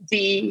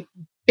the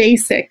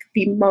basic,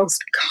 the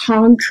most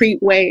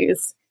concrete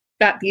ways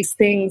that these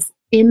things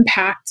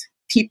impact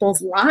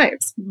people's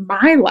lives,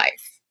 my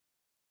life.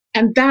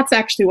 And that's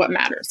actually what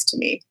matters to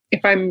me.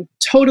 If I'm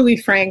totally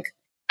frank,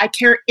 I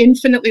care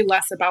infinitely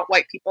less about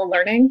white people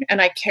learning,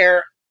 and I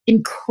care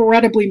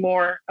incredibly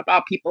more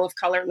about people of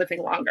color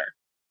living longer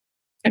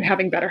and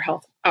having better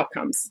health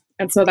outcomes.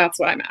 And so that's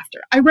what I'm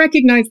after. I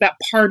recognize that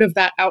part of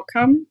that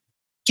outcome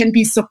can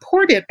be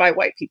supported by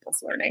white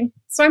people's learning.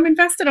 So I'm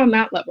invested on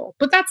that level,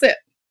 but that's it.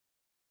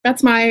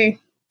 That's my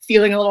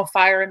feeling a little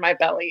fire in my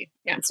belly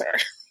answer.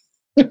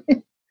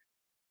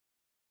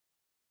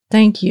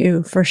 Thank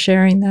you for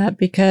sharing that,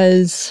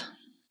 because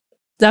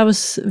that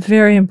was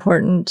very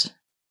important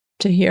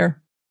to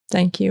hear.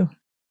 Thank you.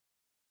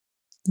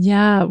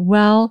 Yeah,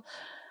 well,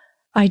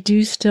 I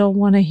do still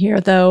want to hear,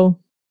 though,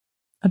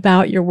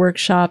 about your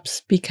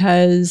workshops,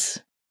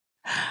 because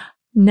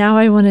now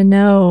I want to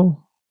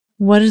know,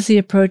 what is the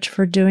approach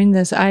for doing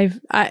this?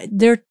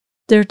 There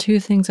are two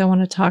things I want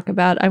to talk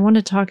about. I want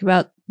to talk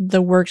about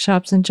the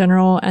workshops in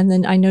general, and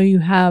then I know you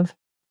have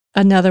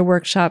another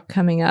workshop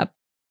coming up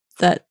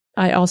that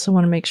I also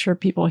want to make sure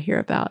people hear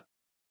about.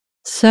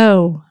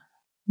 So,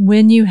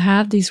 when you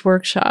have these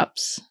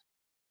workshops,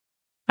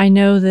 I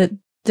know that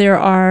there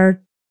are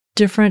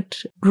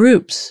different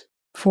groups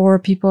for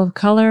people of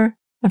color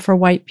and for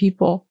white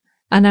people.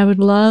 And I would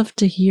love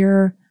to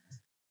hear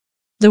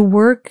the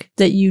work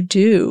that you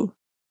do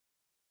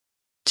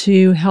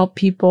to help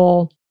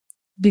people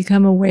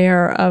become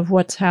aware of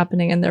what's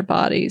happening in their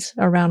bodies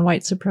around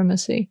white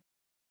supremacy.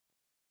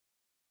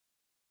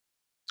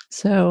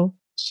 So,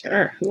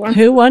 sure.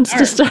 Who wants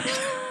to start?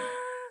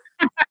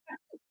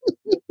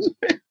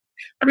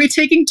 Are we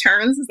taking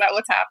turns? Is that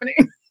what's happening?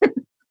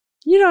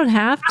 You don't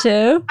have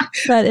to,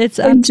 but it's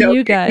up to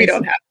you guys. We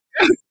don't have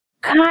to.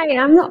 Hi,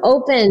 I'm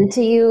open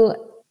to you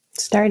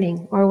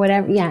starting or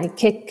whatever. Yeah,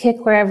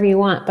 kick wherever you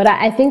want. But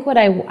I think what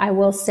I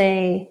will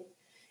say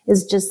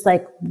is just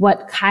like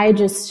what Kai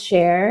just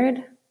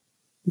shared.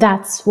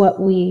 That's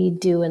what we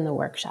do in the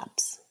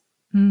workshops.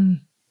 You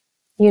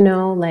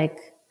know, like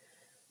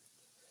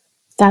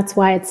that's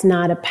why it's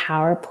not a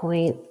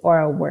PowerPoint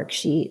or a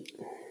worksheet.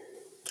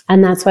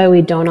 And that's why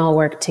we don't all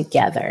work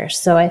together.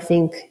 So I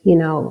think, you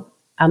know,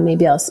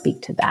 maybe I'll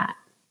speak to that.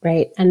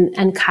 Right.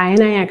 And Kai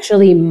and I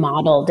actually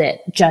modeled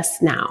it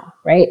just now.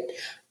 Right.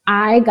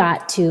 I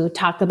got to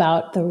talk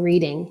about the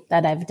reading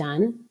that I've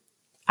done.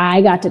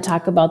 I got to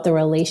talk about the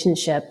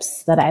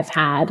relationships that I've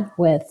had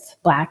with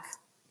Black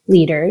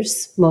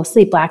leaders,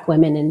 mostly Black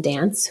women in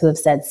dance, who have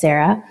said,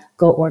 Sarah,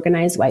 go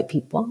organize white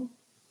people.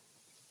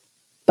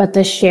 But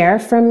the share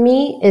from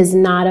me is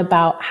not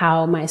about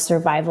how my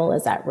survival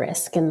is at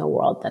risk in the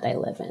world that I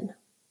live in.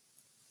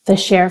 The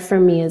share for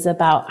me is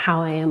about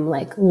how I am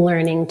like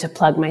learning to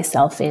plug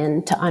myself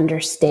in to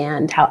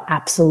understand how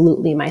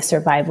absolutely my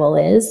survival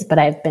is, but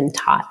I've been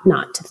taught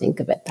not to think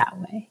of it that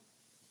way.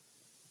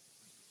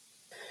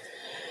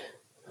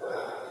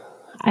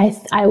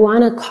 I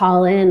want to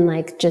call in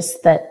like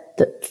just that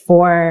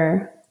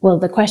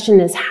the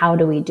question is, how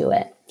do we do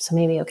it? So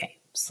maybe, okay,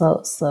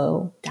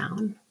 slow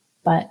down.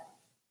 But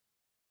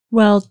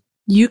well,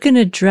 you can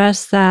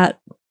address that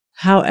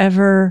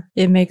however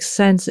it makes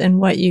sense in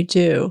what you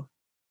do.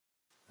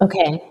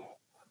 Okay.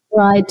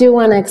 Well, I do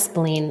want to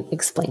explain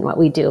what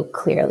we do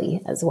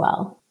clearly as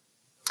well.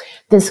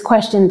 This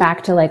question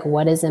back to like,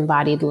 what is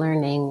embodied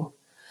learning?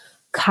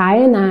 Kai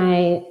and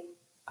I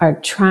are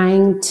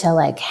trying to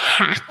like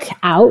hack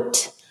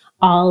out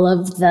all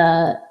of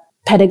the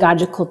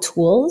pedagogical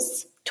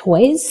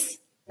toys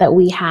that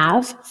we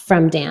have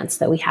from dance,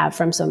 that we have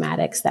from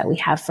somatics, that we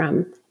have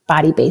from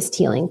body-based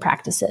healing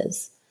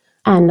practices,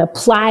 and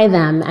apply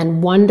them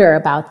and wonder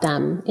about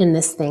them in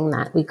this thing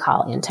that we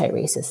call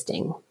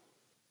anti-racisting.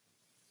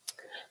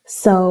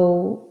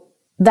 So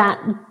that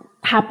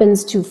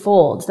happens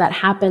twofold. That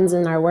happens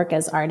in our work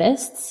as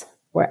artists.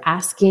 We're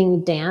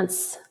asking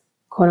dance,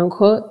 quote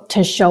unquote,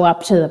 to show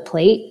up to the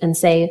plate and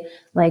say,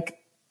 like,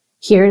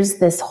 here's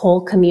this whole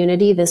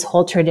community, this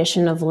whole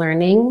tradition of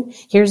learning.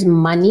 Here's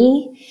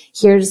money.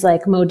 Here's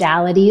like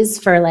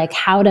modalities for like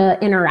how to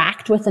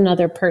interact with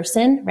another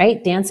person,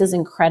 right? Dance is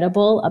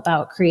incredible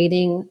about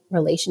creating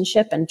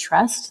relationship and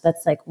trust.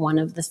 That's like one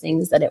of the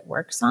things that it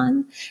works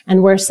on.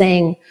 And we're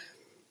saying,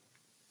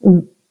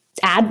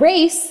 add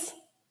race,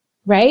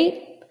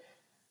 right?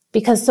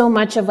 Because so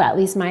much of at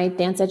least my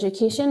dance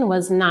education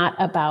was not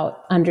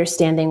about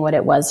understanding what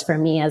it was for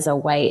me as a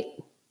white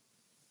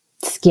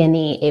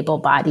skinny,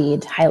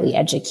 able-bodied, highly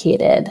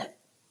educated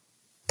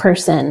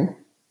person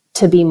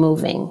to be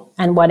moving,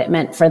 and what it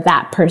meant for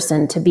that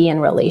person to be in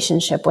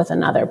relationship with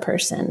another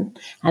person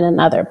and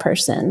another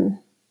person.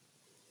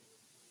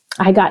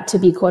 I got to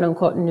be quote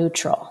unquote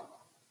neutral.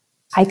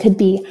 I could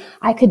be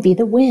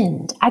the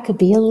wind. I could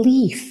be a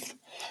leaf.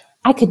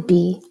 I could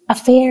be a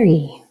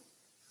fairy.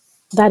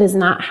 That is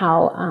not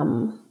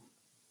how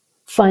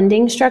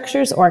funding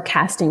structures or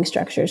casting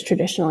structures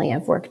traditionally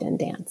have worked in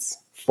dance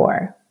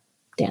for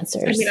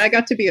dancers. I mean, I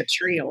got to be a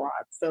tree a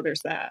lot, so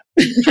there's that.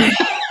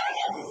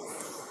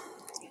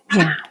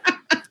 Yeah.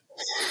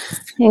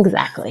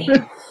 Exactly.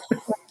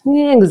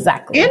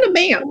 Exactly. And a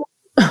man.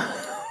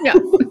 Yeah.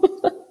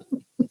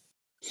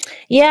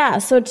 Yeah.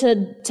 So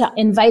to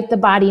invite the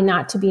body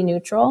not to be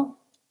neutral,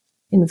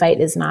 invite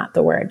is not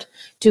the word,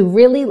 to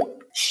really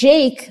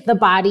shake the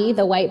body,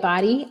 the white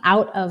body,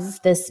 out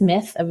of this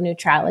myth of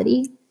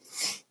neutrality,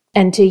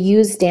 and to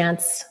use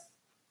dance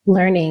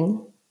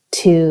learning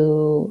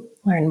to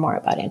learn more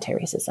about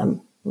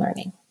anti-racism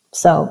learning.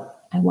 So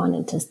I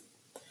wanted to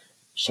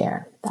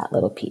share that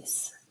little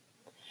piece.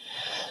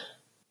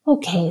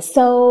 Okay,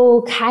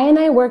 so Kai and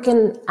I work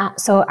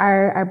so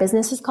our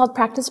business is called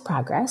Practice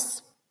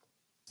Progress.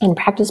 And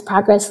Practice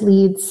Progress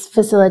leads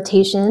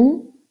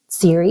facilitation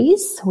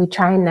series. We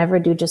try and never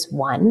do just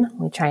one.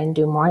 We try and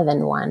do more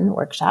than one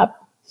workshop.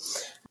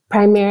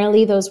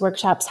 Primarily, those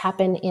workshops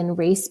happen in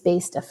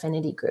race-based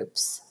affinity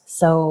groups.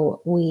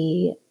 So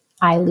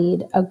I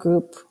lead a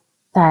group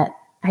that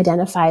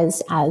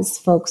identifies as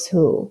folks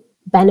who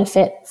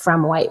benefit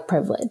from white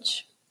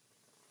privilege.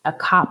 A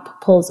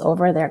cop pulls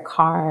over their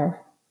car,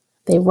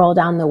 they roll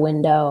down the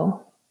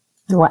window,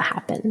 and what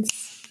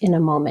happens in a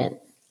moment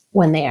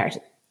when they are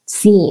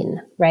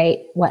seen, right?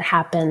 What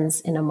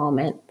happens in a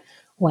moment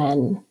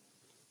when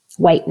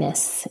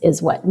whiteness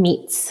is what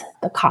meets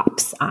the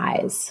cop's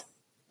eyes?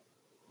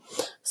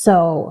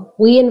 So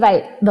we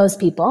invite those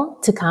people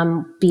to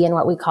come be in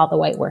what we call the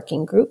white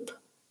working group,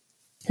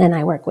 and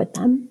I work with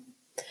them.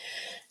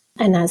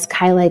 And as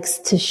Kai likes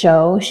to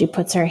show, she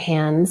puts her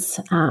hands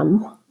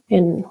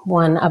in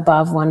one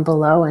above, one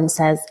below, and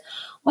says,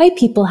 white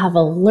people have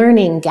a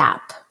learning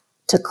gap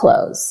to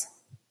close,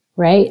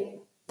 right?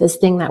 This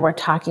thing that we're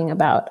talking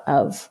about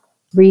of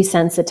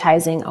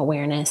resensitizing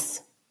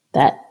awareness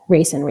that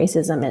race and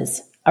racism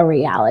is a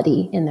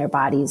reality in their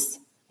bodies,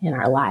 in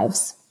our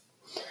lives,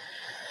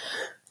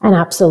 and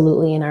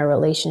absolutely in our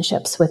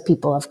relationships with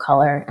people of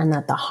color, and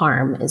that the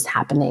harm is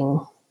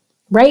happening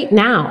right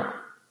now.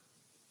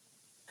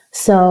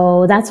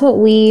 So that's what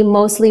we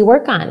mostly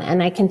work on.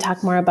 And I can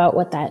talk more about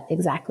what that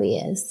exactly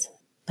is,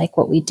 like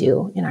what we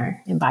do in our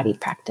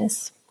embodied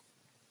practice.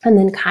 And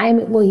then Kai,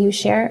 will you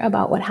share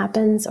about what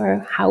happens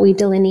or how we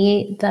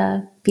delineate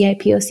the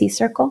BIPOC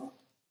circle?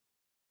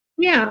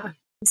 Yeah.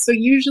 So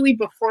usually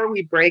before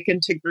we break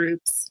into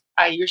groups,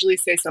 I usually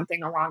say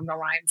something along the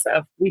lines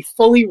of, we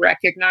fully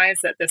recognize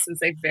that this is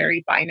a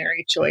very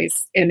binary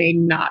choice in a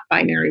not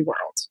binary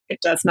world. It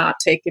does not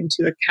take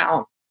into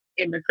account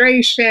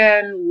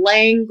immigration,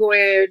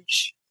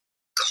 language,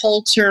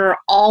 culture,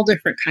 all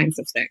different kinds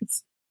of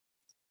things.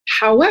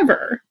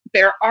 However,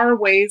 there are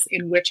ways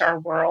in which our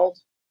world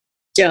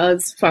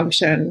does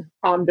function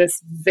on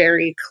this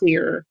very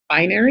clear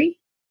binary.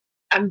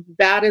 And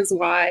that is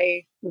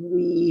why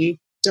we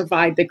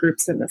divide the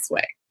groups in this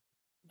way.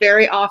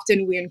 Very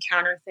often we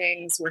encounter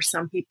things where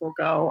some people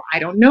go, I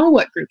don't know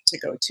what group to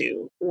go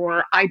to,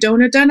 or I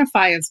don't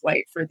identify as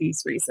white for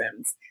these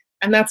reasons.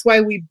 And that's why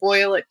we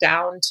boil it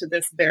down to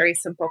this very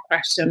simple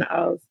question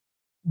of,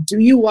 do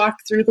you walk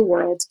through the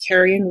world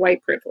carrying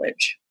white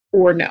privilege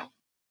or no?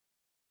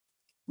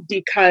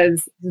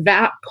 Because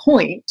that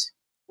point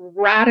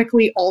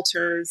radically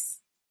alters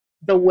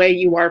the way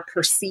you are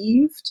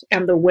perceived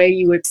and the way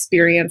you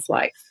experience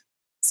life.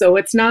 So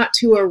it's not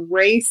to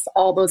erase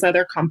all those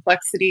other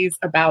complexities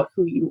about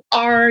who you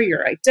are,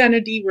 your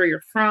identity, where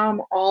you're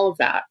from, all of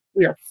that.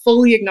 We are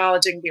fully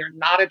acknowledging we are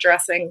not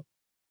addressing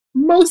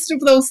most of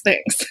those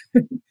things.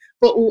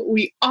 But what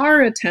we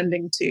are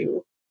attending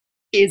to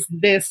is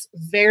this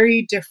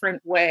very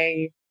different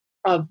way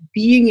of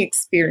being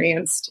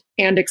experienced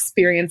and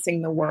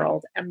experiencing the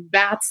world. And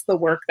that's the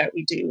work that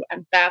we do.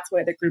 And that's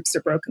why the groups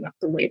are broken up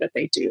the way that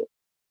they do.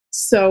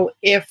 So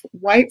if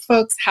white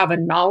folks have a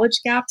knowledge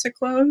gap to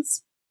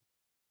close,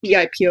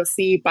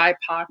 BIPOC,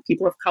 BIPOC,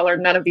 people of color,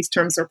 none of these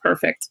terms are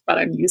perfect, but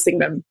I'm using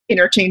them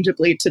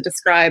interchangeably to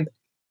describe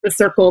the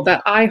circle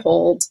that I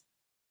hold.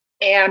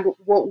 And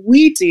what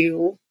we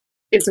do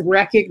is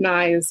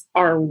recognize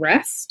our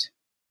rest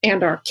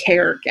and our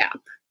care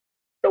gap,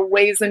 the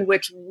ways in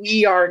which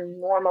we are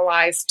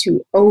normalized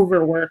to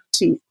overwork,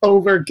 to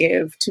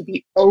overgive, to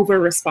be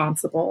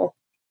over-responsible.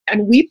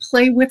 And we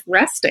play with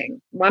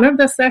resting. One of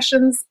the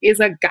sessions is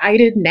a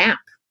guided nap.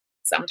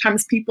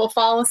 Sometimes people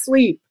fall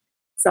asleep.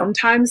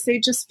 Sometimes they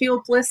just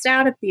feel blissed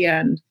out at the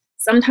end.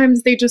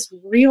 Sometimes they just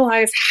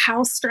realize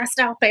how stressed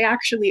out they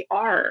actually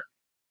are.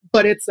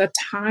 But it's a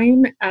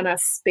time and a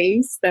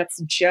space that's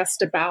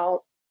just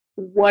about,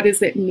 what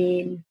does it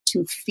mean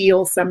to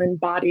feel some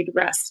embodied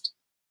rest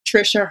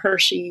Patricia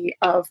Hershey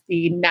of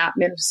the Nat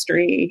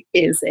Ministry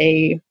is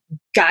a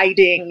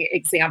guiding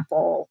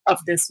example of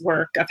this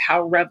work, of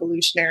how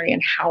revolutionary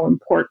and how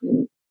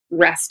important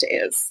rest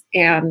is.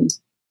 And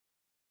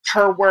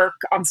her work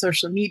on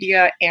social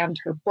media and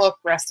her book,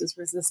 Rest is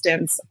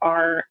Resistance,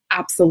 are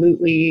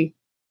absolutely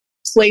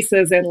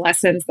places and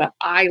lessons that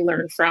I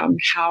learned from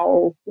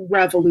how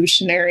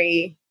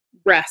revolutionary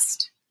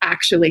rest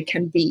actually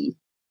can be.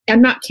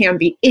 And not can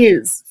be,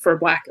 is for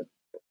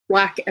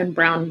Black and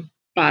brown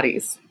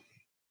bodies.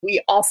 We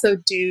also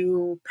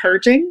do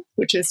purging,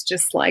 which is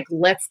just like,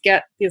 let's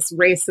get this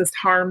racist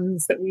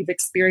harms that we've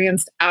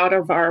experienced out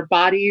of our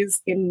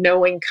bodies in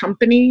knowing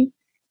company.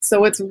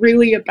 So it's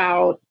really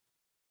about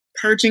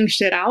purging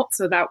shit out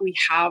so that we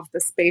have the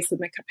space and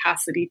the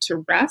capacity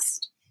to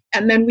rest.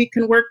 And then we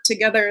can work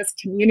together as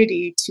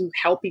community to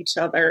help each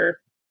other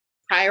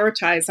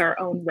prioritize our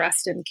own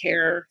rest and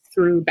care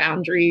through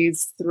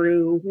boundaries,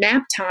 through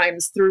nap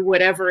times, through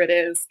whatever it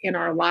is in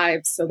our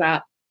lives, so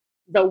that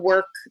the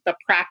work, the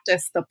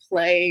practice, the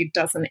play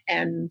doesn't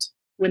end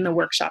when the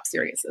workshop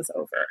series is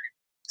over.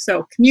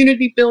 So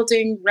community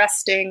building,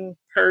 resting,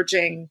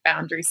 purging,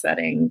 boundary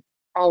setting,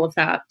 all of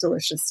that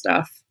delicious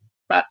stuff.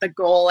 But the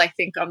goal, I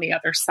think, on the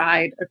other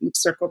side of each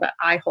circle that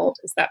I hold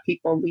is that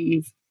people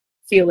leave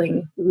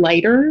feeling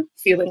lighter,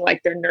 feeling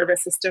like their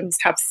nervous systems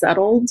have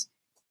settled,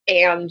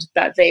 and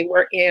that they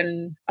were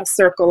in a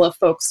circle of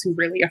folks who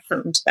really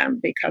affirmed them.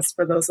 Because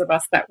for those of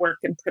us that work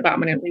in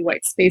predominantly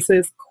white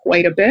spaces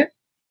quite a bit,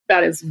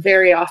 that is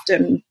very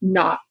often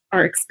not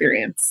our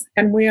experience.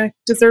 And we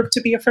deserve to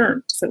be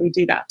affirmed, so we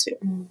do that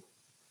too.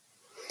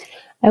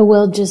 I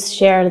will just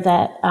share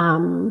that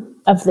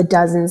of the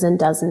dozens and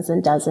dozens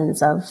and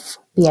dozens of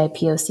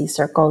BIPOC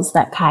circles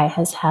that Kai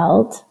has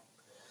held,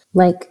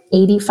 like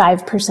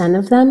 85%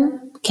 of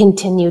them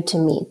continue to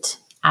meet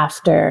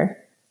after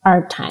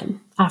our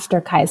time,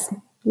 after Kai's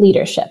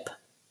leadership.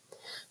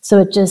 So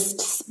it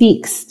just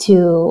speaks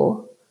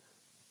to,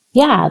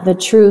 the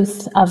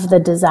truth of the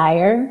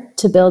desire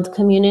to build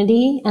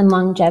community and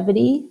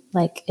longevity.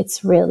 Like,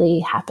 it's really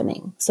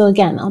happening. So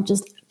again, I'll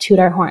just toot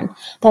our horn.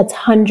 That's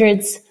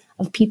hundreds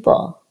of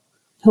people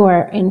who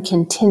are in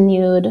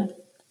continued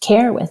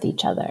care with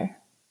each other.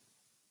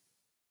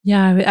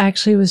 Yeah, I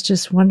actually was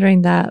just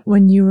wondering that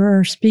when you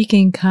were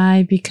speaking,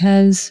 Kai,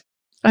 because,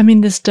 I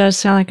mean, this does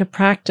sound like a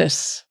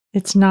practice.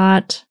 It's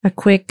not a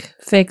quick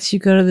fix. You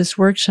go to this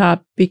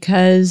workshop,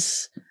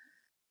 because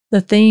the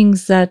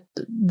things that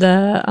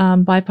the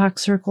BIPOC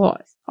circle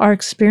are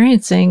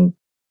experiencing,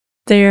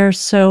 they're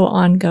so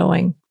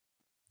ongoing.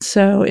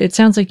 So it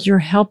sounds like you're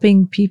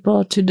helping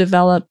people to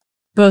develop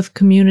both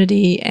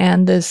community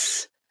and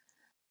this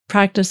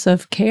practice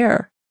of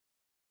care.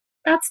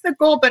 That's the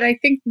goal, but I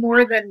think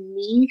more than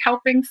me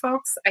helping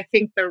folks,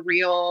 the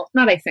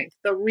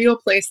real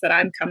place that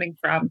I'm coming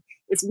from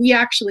is we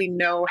actually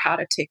know how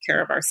to take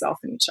care of ourselves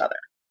and each other.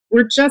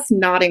 We're just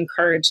not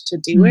encouraged to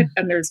do it,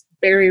 and there's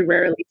very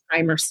rarely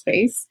time or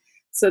space.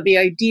 So the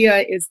idea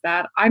is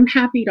that I'm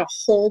happy to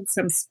hold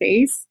some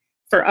space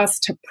for us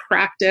to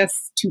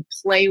practice, to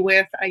play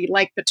with. I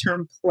like the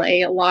term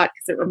play a lot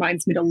because it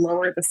reminds me to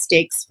lower the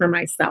stakes for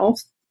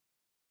myself,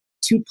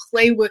 to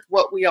play with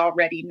what we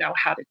already know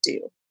how to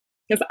do.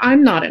 Because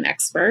I'm not an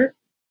expert.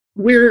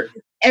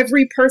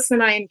 Every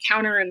person I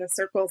encounter in the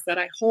circles that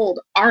I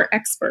hold are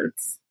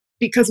experts,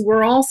 because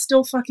we're all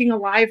still fucking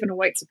alive in a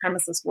white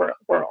supremacist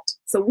world.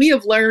 So we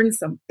have learned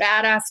some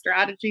badass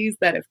strategies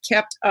that have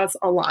kept us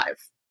alive.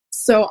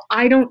 So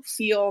I don't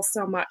feel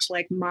so much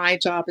like my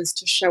job is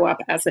to show up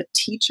as a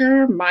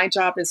teacher. My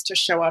job is to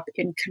show up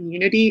in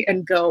community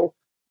and go,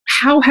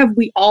 how have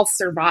we all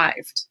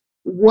survived?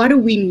 What do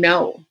we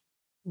know?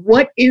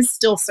 What is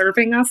still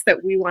serving us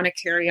that we want to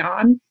carry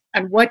on?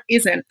 And what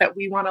isn't that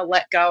we want to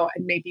let go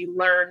and maybe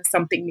learn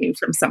something new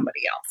from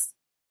somebody else?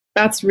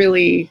 That's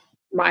really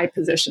my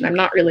position. I'm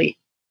not really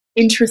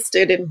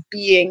interested in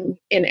being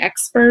an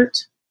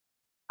expert.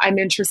 I'm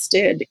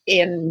interested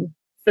in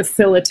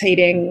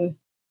facilitating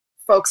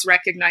folks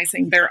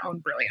recognizing their own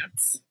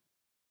brilliance.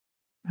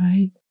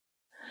 Right.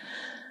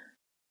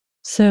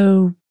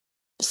 So,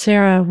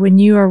 Sarah, when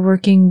you are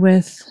working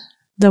with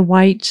the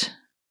white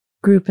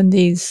group in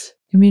these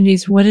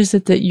communities, what is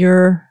it that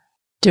you're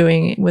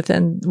doing with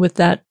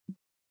that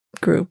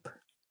group?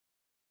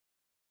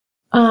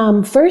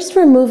 First,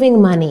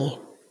 removing money.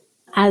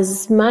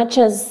 As much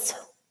as,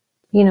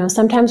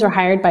 sometimes we're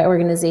hired by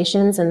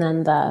organizations and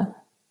then the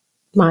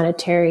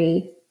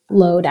monetary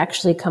load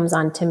actually comes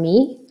on to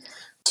me.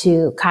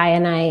 Kai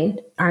and I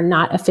are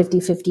not a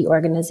 50-50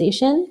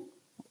 organization.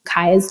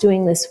 Kai is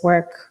doing this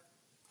work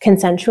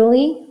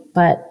consensually,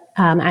 but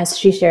as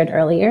she shared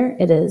earlier,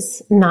 it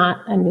is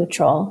not a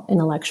neutral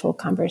intellectual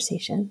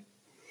conversation.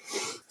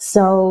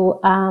 So,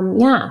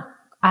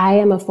 I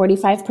am a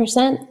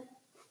 45%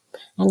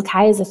 and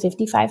Kai is a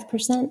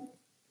 55%.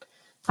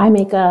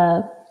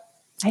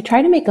 I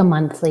try to make a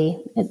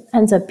monthly, it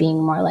ends up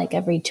being more like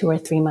every 2 or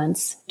 3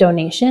 months,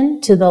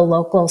 donation to the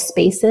local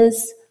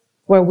spaces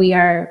where we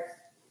are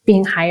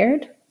being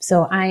hired.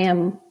 So I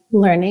am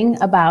learning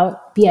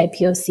about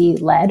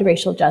BIPOC-led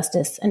racial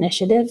justice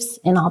initiatives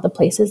in all the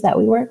places that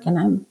we work, and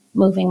I'm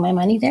moving my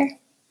money there.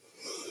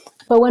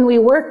 But when we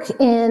work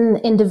in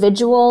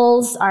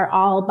individuals are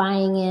all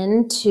buying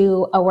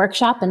into a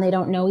workshop and they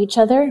don't know each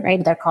other,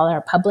 right? They're called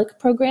our public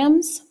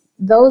programs.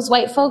 Those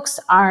white folks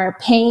are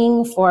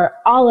paying for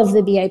all of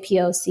the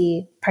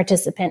BIPOC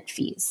participant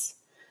fees.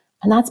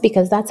 And that's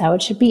because that's how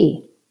it should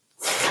be.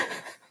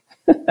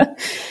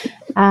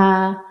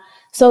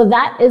 So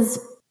that is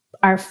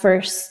our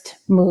first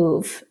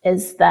move,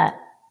 is that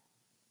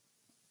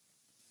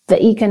the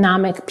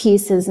economic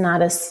piece is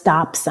not a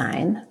stop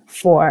sign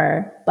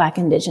for Black,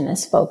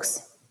 Indigenous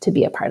folks to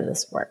be a part of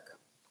this work.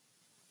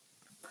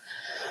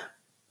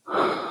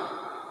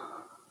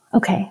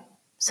 Okay,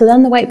 so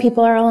then the white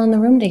people are all in the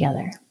room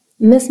together.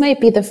 And this might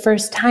be the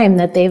first time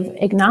that they've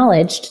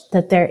acknowledged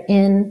that they're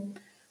in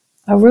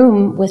a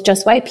room with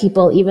just white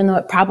people, even though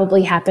it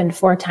probably happened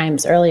 4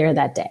 times earlier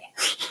that day.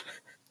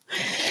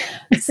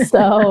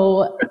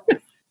 So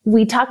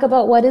we talk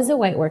about what is a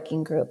white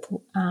working group.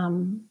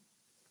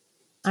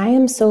 I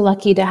am so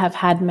lucky to have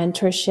had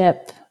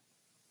mentorship.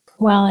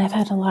 Well, I've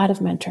had a lot of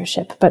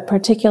mentorship, but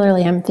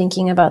particularly I'm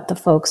thinking about the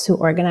folks who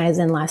organize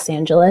in Los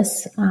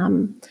Angeles,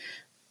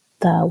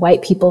 the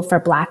White People for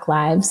Black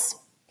Lives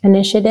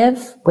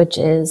initiative, which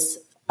is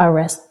a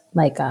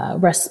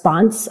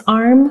response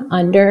arm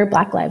under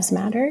Black Lives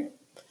Matter.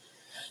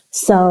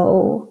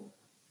 So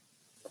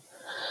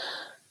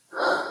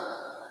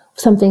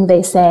something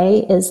they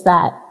say is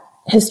that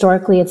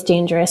historically it's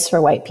dangerous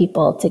for white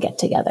people to get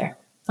together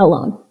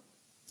alone.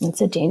 It's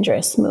a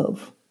dangerous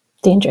move.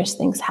 Dangerous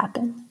things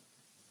happen.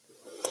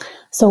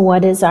 So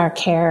what is our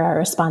care, our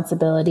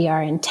responsibility,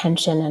 our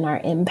intention, and our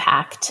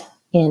impact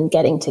in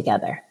getting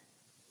together?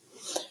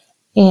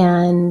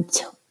 And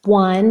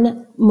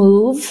one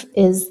move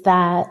is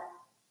that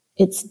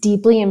it's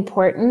deeply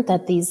important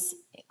that these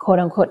quote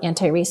unquote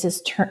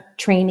anti-racist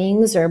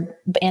trainings or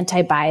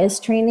anti-bias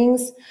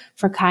trainings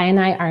for Kai and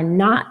I are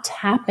not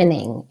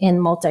happening in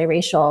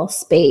multiracial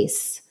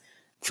space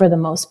for the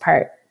most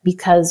part,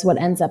 because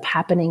what ends up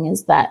happening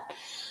is that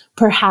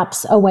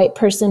perhaps a white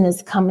person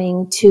is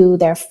coming to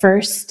their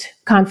first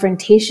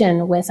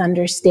confrontation with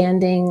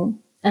understanding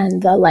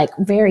and the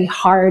very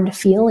hard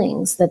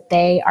feelings that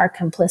they are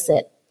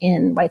complicit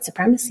in white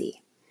supremacy.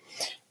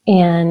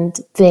 And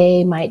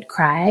they might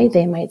cry,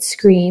 they might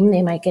scream,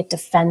 they might get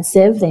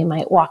defensive, they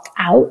might walk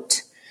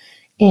out.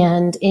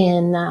 And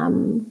in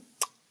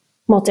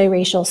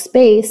multiracial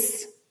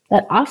space,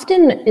 that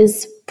often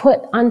is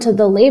put onto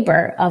the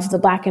labor of the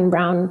Black and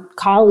brown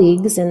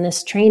colleagues in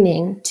this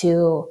training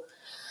to,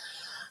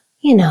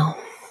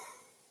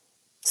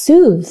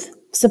 soothe,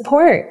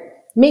 support,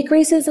 make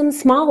racism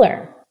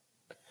smaller.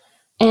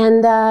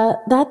 And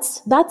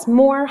that's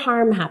more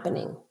harm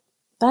happening.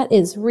 That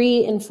is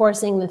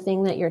reinforcing the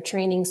thing that your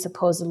training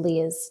supposedly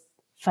is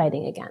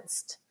fighting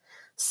against.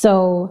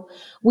 So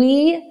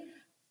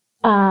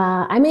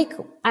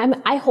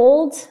I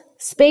hold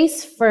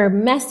space for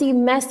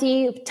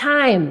messy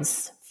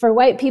times for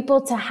white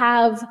people to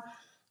have,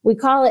 we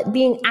call it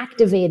being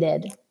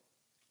activated.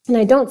 And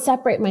I don't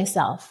separate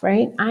myself,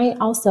 right? I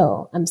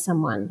also am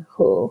someone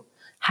who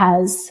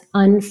has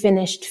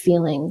unfinished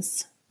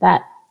feelings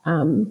that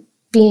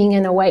being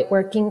in a white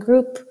working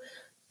group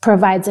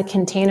provides a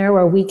container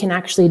where we can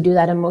actually do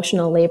that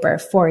emotional labor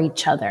for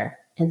each other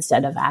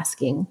instead of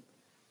asking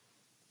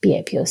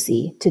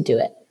BIPOC to do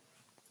it.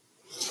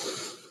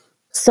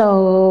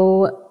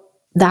 So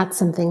that's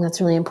something that's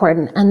really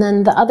important. And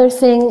then the other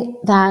thing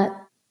that,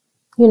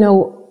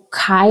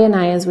 Kai and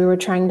I, as we were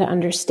trying to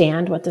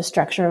understand what the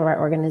structure of our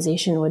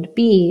organization would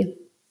be,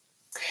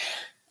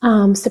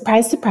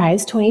 surprise,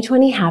 surprise,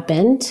 2020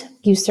 happened.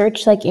 You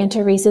search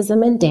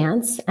anti-racism and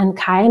dance, and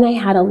Kai and I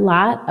had a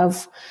lot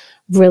of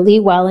really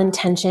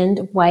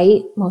well-intentioned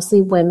white,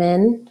 mostly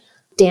women,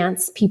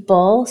 dance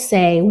people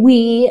say,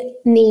 we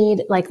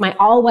need, my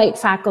all-white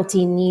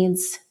faculty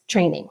needs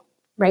training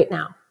right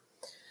now.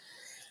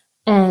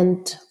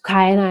 And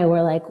Kai and I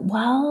were like,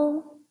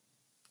 well,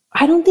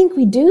 I don't think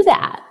we do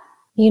that.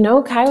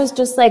 Kai was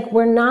just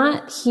we're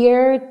not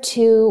here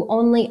to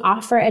only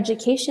offer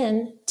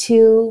education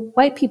to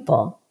white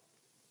people.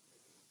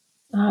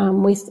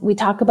 We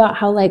talk about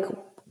how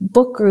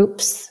book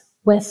groups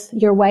with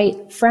your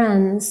white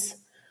friends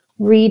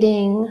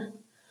reading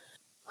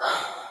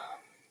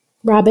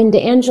Robin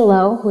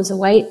DiAngelo, who's a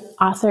white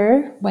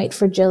author, White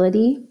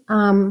Fragility,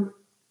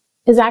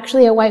 is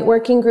actually a white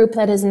working group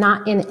that is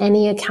not in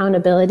any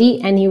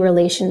accountability, any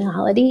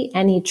relationality,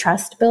 any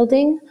trust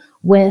building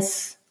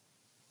with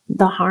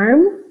the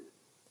harm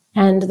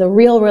and the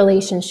real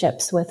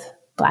relationships with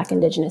Black,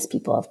 Indigenous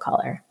people of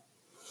color.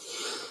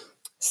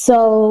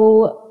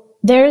 So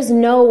there's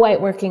no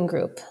white working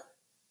group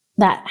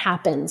that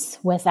happens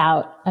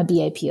without a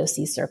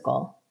BIPOC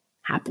circle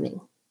happening.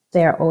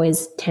 They are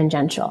always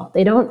tangential.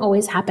 They don't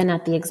always happen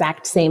at the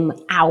exact same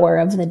hour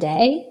of the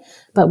day,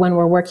 but when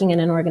we're working in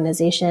an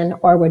organization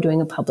or we're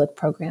doing a public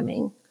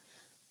programming,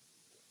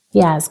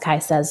 as Kai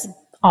says,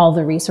 all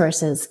the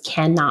resources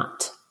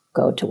cannot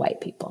go to white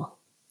people.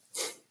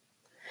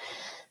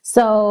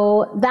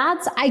 So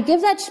I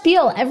give that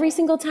spiel every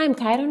single time.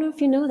 Kai, I don't know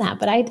if you know that,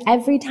 but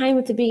every time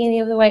at the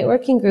beginning of the White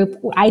Working Group,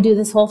 I do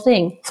this whole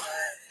thing.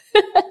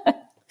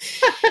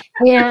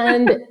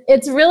 And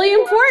it's really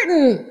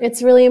important.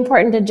 It's really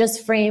important to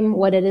just frame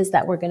what it is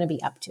that we're going to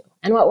be up to.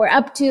 And what we're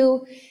up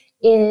to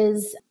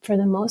is, for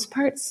the most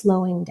part,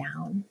 slowing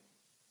down.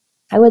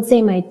 I would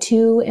say my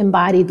 2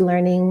 embodied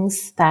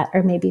learnings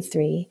or maybe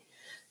 3,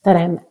 that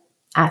I'm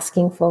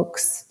asking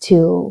folks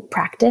to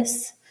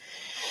practice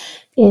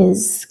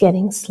is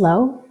getting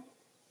slow.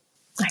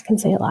 I can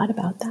say a lot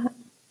about that,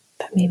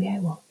 but maybe I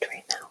won't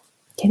right now.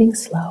 Getting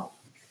slow.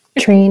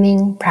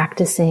 Training,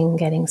 practicing,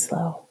 getting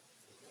slow.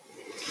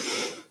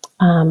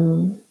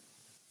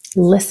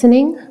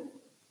 Listening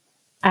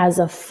as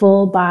a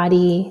full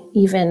body,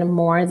 even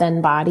more than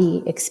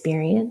body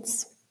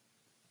experience,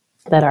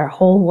 that our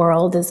whole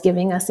world is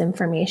giving us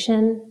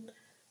information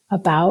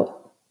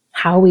about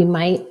how we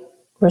might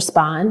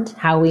respond,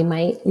 how we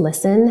might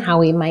listen, how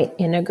we might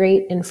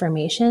integrate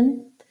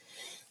information.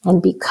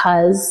 And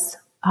because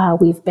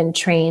we've been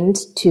trained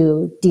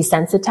to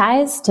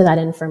desensitize to that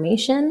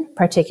information,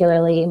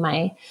 particularly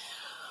my,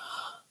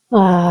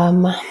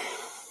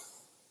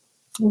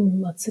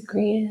 what's a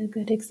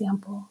good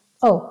example?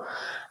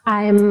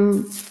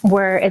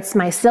 It's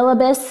my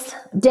syllabus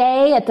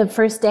day at the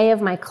first day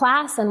of my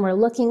class, and we're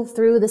looking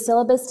through the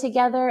syllabus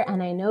together,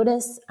 and I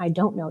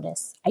don't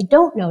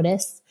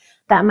notice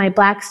that my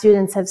Black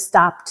students have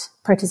stopped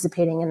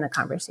participating in the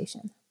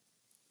conversation.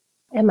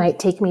 It might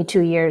take me 2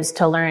 years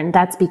to learn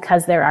that's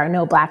because there are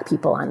no Black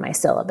people on my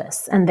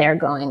syllabus, and they're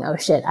going, oh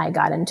shit, I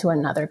got into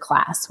another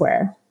class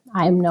where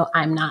I'm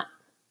not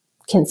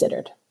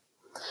considered.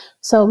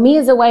 So me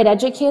as a white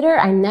educator,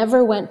 I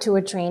never went to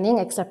a training,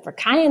 except for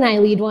Kai and I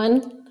lead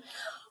one,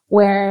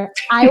 where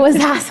I was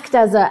asked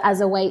as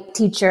a white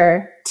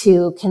teacher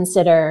to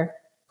consider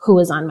who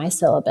was on my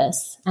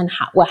syllabus and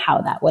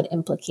how that would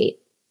implicate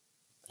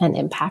and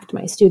impact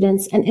my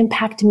students and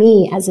impact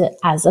me as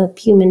a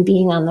human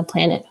being on the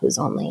planet who's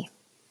only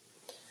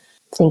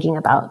thinking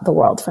about the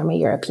world from a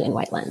European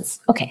white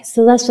lens. Okay,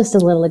 so that's just a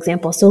little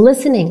example. So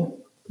listening,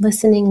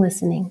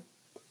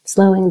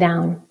 slowing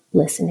down,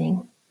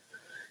 listening.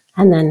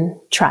 And then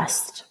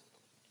trust.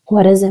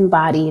 What does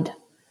embodied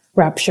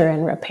rupture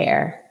and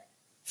repair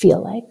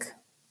feel like?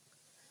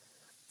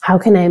 How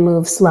can I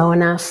move slow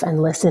enough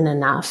and listen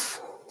enough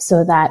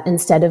so that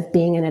instead of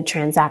being in a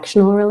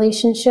transactional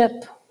relationship,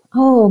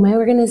 my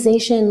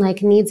organization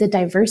needs a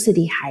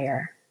diversity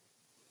hire.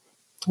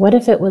 What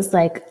if it was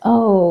like,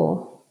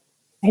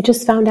 I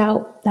just found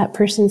out that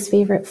person's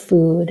favorite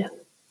food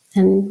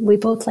and we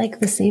both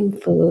like the same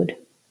food.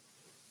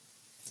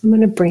 I'm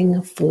going to bring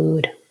the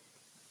food.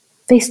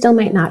 They still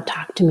might not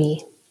talk to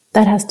me.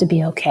 That has to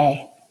be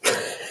okay.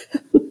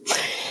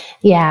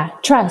 Yeah,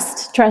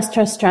 trust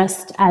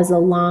as a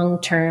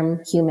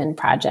long-term human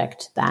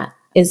project that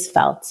is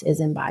felt, is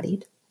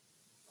embodied.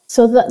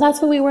 So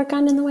that's what we work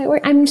on in the White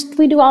Work.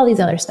 We do all these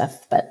other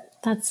stuff, but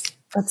that's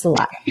a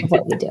lot of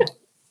what we do.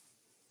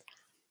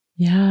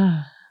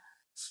 Yeah.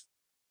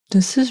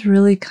 This is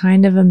really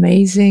kind of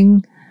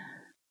amazing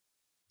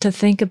to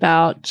think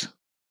about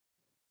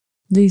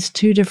these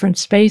 2 different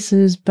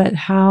spaces, but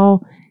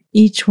how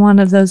each one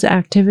of those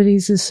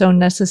activities is so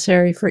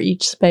necessary for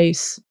each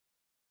space.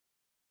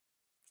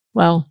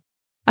 Well,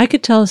 I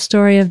could tell a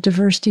story of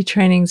diversity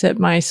trainings at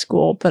my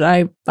school, but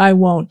I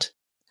won't.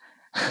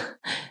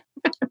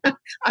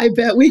 I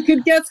bet we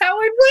could guess how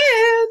it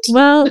went.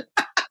 Well,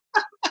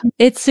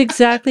 it's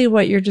exactly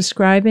what you're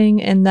describing,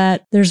 in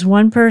that there's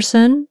one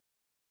person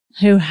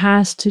who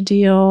has to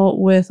deal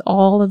with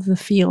all of the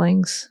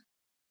feelings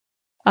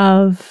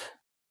of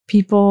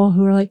people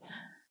who are like,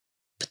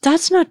 but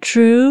that's not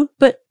true,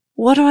 but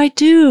what do I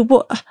do?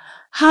 Well,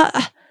 how,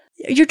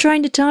 you're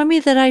trying to tell me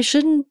that I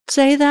shouldn't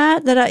say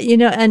that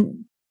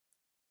and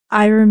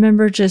I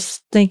remember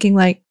just thinking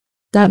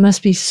that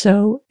must be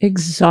so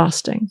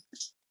exhausting,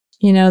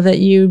 that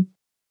you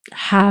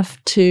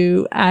have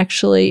to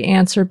actually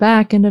answer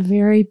back in a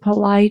very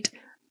polite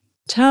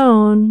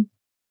tone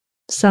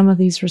some of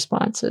these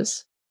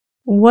responses.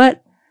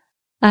 What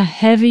a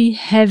heavy,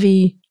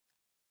 heavy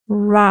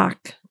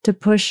rock to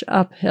push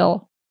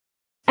uphill.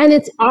 And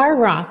it's our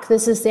rock.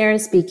 This is Sarah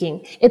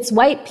speaking. It's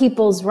white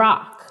people's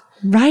rock.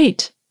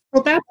 Right.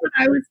 Well, that's what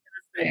I was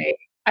going to say.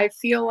 I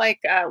feel like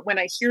when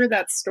I hear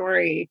that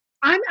story,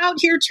 I'm out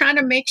here trying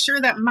to make sure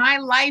that my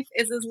life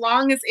is as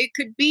long as it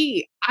could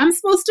be. I'm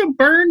supposed to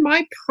burn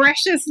my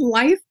precious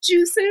life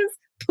juices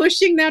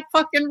pushing that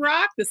fucking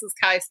rock. This is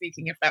Kai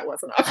speaking, if that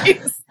wasn't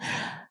obvious.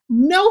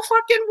 No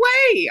fucking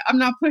way. I'm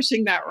not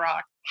pushing that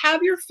rock.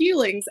 Have your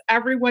feelings.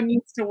 Everyone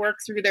needs to work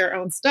through their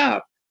own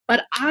stuff.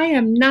 But I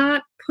am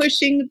not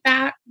pushing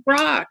that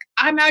rock.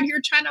 I'm out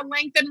here trying to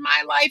lengthen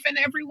my life and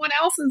everyone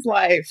else's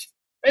life.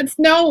 It's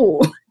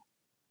no.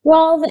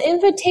 Well, the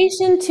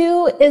invitation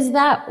too is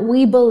that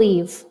we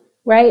believe,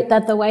 right?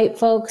 That the white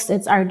folks,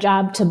 it's our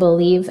job to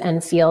believe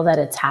and feel that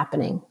it's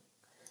happening,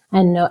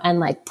 and know,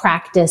 and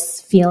practice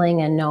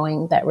feeling and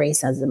knowing that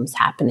racism's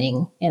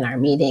happening in our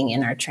meeting,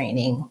 in our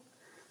training,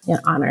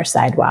 on our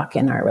sidewalk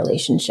in our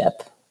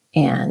relationship.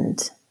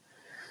 And,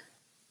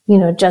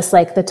 just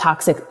like the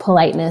toxic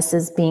politeness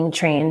is being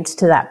trained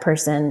to that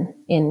person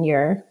in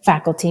your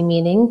faculty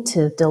meeting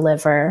to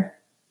deliver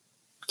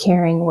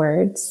caring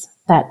words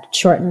that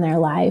shorten their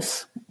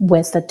life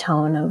with a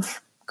tone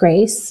of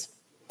grace,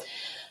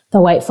 the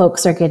white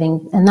folks are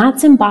getting, and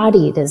that's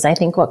embodied, is I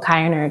think what Kai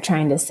and I are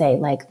trying to say,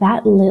 like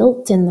that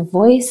lilt in the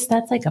voice,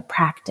 that's like a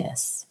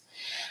practice.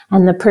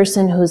 And the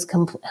person who's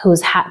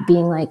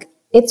being like,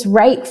 it's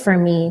right for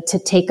me to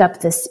take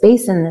up this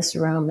space in this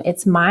room,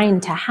 it's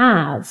mine to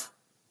have,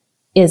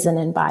 is an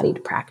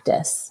embodied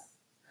practice.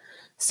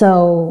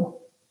 So,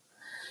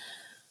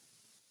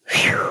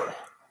 whew,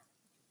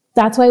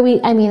 that's why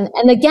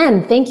and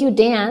again, thank you,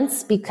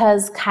 dance,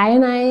 because Kai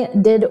and I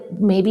did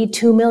maybe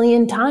 2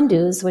 million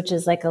tandus, which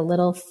is like a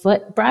little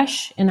foot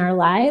brush in our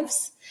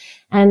lives.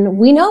 And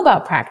we know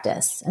about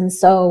practice. And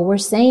so we're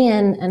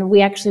saying, and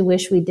we actually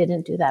wish we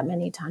didn't do that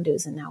many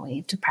tandus, and now we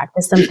need to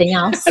practice something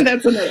else.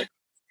 That's another.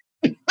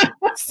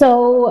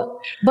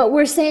 So, but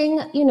we're saying,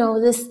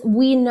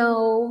 we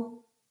know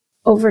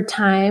over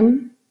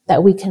time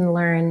that we can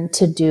learn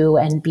to do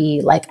and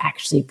be like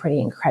actually pretty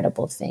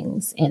incredible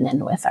things in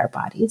and with our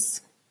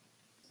bodies.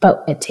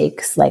 But it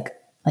takes, like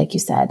you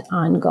said,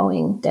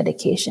 ongoing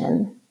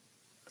dedication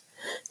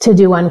to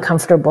do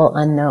uncomfortable,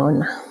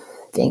 unknown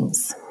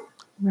things.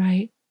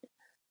 Right.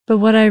 But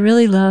what I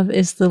really love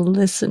is the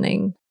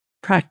listening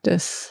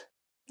practice.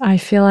 I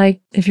feel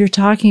like if you're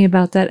talking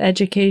about that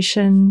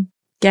education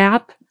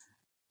gap,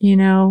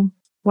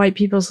 white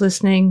people's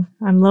listening,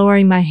 I'm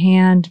lowering my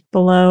hand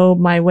below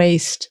my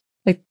waist.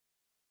 Like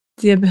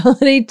the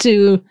ability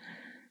to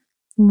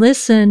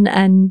listen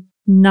and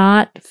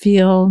not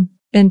feel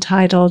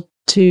entitled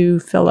to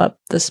fill up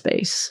the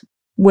space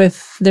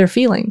with their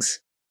feelings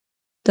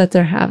that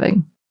they're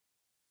having.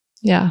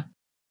 Yeah.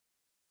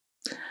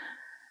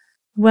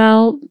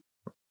 Well,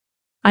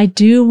 I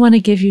do want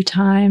to give you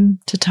time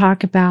to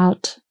talk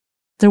about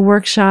the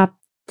workshop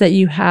that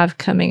you have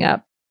coming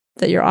up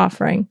that you're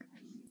offering.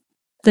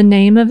 The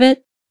name of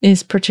it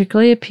is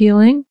particularly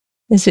appealing.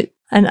 Is it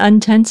an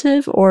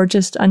untensive or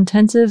just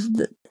untensive?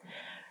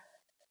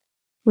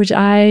 Which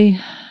you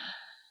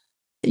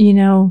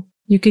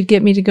could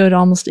get me to go to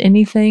almost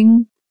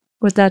anything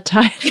with that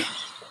title.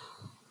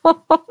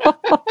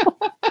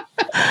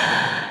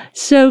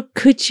 So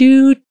could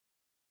you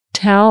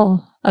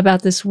tell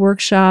about this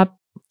workshop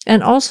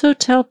and also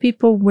tell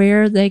people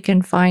where they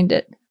can find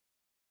it?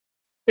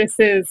 This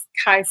is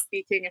Kai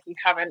speaking, if you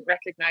haven't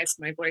recognized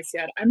my voice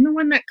yet. I'm the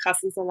one that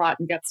cusses a lot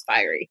and gets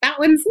fiery. That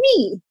one's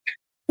me.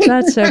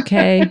 That's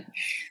okay.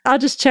 I'll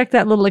just check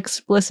that little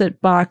explicit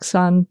box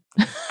on.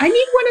 I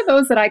need one of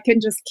those that I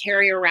can just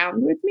carry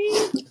around with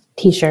me.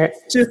 T-shirt.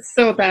 Just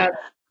so that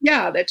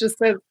just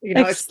says,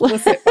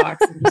 explicit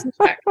box. And just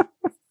check.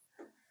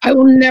 I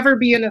will never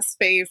be in a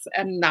space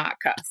and not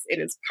cuss. It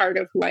is part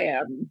of who I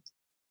am.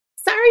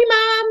 Sorry,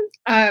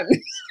 Mom.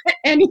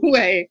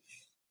 Anyway,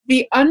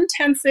 the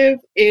untensive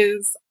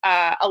is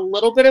a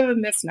little bit of a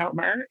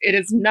misnomer. It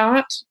is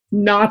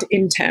not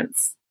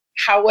intense.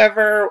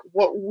 However,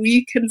 what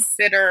we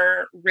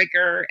consider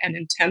rigor and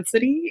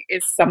intensity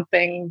is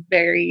something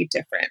very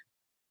different.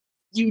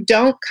 You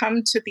don't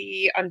come to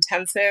the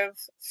untensive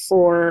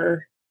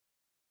for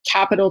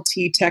capital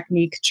T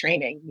technique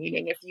training,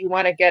 meaning if you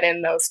want to get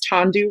in those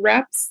tandu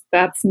reps,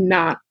 that's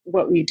not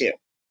what we do.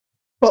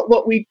 But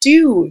what we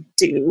do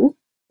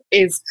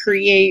is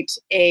create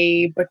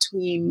a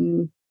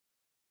between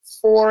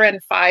 4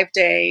 and 5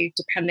 day,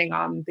 depending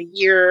on the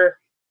year,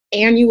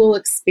 annual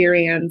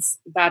experience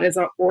that is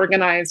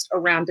organized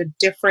around a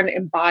different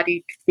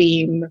embodied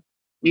theme.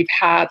 We've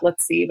had,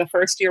 the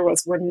first year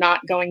was We're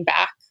Not Going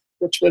Back,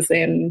 which was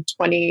in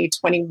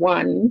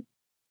 2021,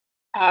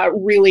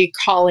 really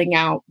calling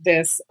out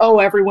this,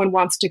 everyone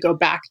wants to go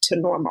back to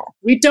normal.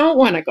 We don't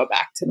want to go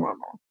back to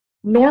normal.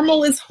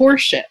 Normal is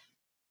horseshit.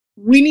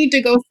 We need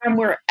to go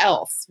somewhere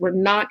else. We're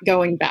not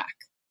going back.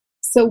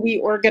 So we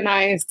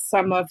organized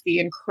some of the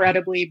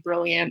incredibly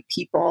brilliant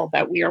people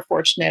that we are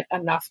fortunate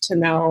enough to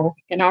know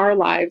in our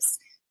lives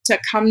to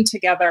come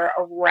together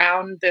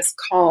around this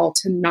call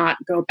to not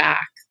go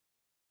back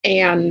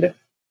and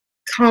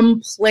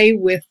come play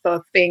with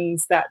the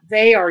things that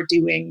they are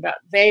doing, that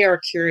they are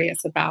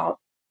curious about,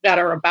 that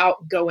are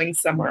about going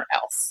somewhere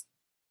else.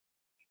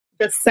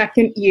 The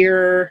second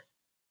year,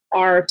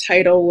 our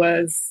title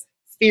was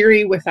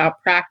Theory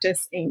Without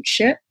Practice Ain't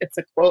Shit. It's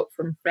a quote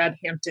from Fred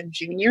Hampton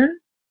Jr.,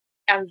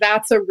 and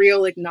that's a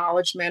real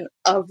acknowledgement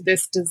of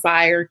this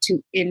desire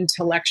to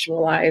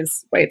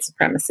intellectualize white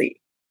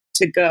supremacy.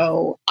 To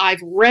go,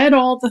 I've read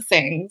all the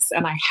things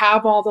and I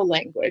have all the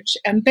language,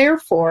 and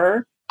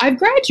therefore I've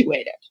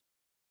graduated.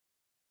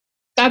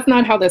 That's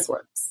not how this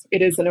works.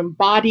 It is an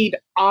embodied,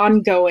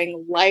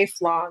 ongoing,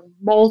 lifelong,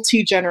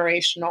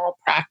 multi-generational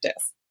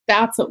practice.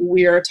 That's what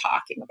we're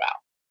talking about.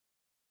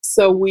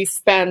 So we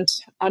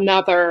spent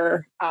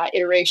another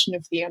iteration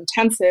of the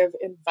intensive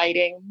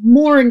inviting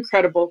more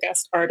incredible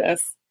guest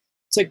artists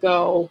to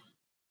go,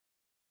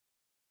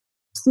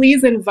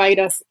 please invite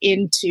us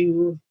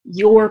into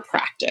your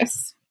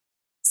practice.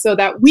 so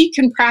that we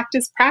can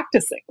practice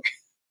practicing.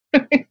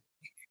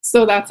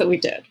 So that's what we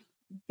did.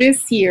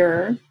 This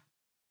year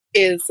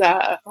is,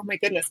 oh my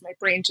goodness, my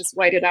brain just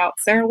whited out.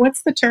 Sarah,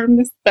 what's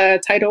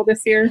the title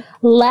this year?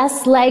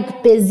 Less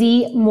like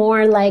busy,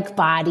 more like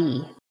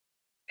body.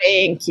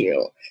 Thank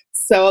you.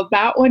 So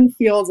that one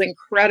feels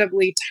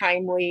incredibly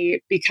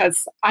timely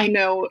because I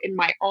know in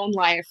my own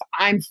life,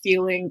 I'm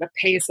feeling the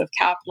pace of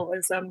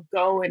capitalism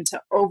go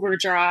into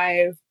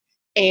overdrive,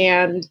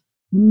 and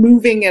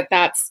moving at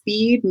that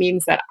speed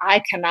means that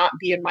I cannot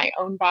be in my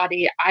own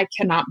body. I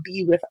cannot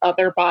be with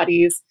other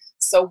bodies.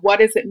 So what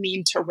does it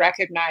mean to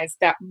recognize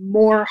that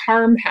more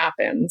harm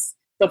happens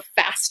the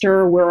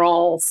faster we're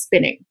all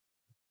spinning?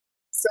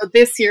 So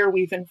this year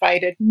we've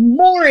invited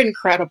more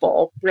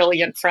incredible,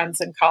 brilliant friends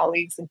and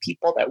colleagues and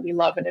people that we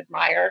love and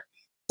admire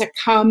to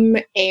come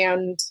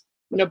and,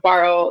 I'm going to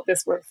borrow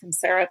this word from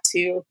Sarah,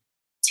 to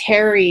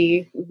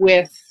tarry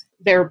with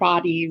their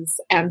bodies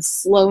and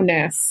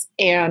slowness,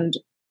 and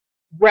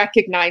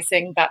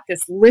recognizing that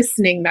this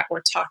listening that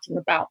we're talking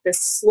about, this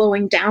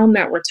slowing down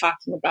that we're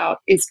talking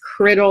about, is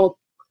critical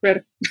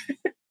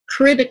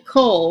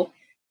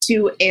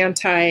to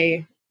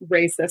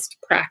anti-racist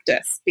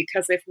practice.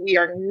 Because if we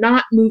are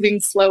not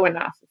moving slow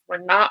enough, if we're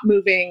not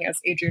moving,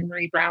 as Adrienne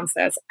Marie Brown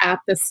says,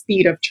 at the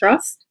speed of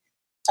trust,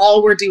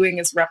 all we're doing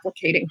is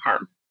replicating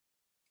harm.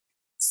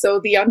 So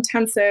the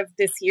Untensive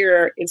this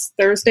year is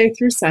Thursday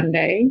through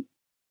Sunday.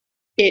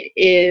 It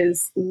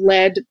is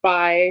led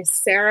by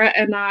Sarah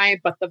and I,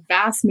 but the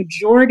vast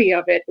majority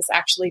of it is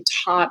actually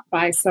taught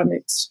by some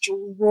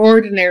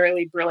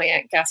extraordinarily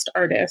brilliant guest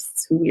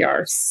artists who we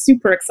are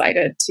super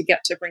excited to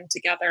get to bring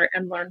together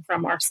and learn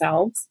from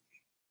ourselves.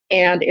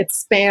 And it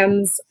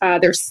spans,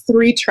 there's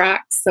 3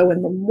 tracks. So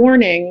in the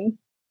morning,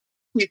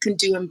 you can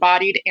do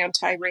embodied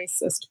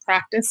anti-racist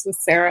practice with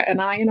Sarah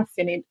and I in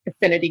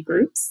affinity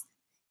groups.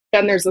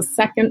 Then there's a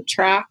second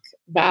track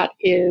that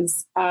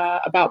is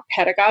about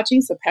pedagogy,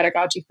 so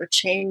pedagogy for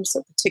change.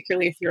 So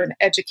particularly if you're an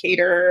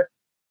educator,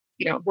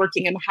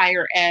 working in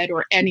higher ed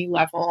or any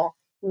level,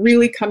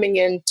 really coming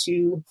in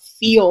to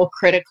feel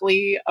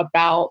critically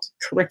about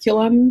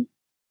curriculum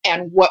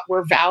and what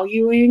we're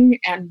valuing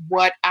and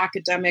what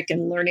academic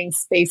and learning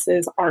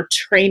spaces are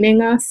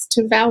training us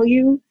to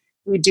value.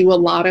 We do a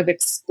lot of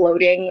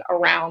exploding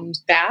around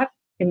that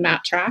in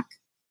that track.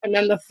 And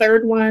then the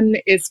third one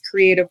is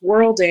creative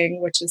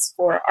worlding, which is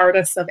for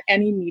artists of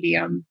any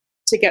medium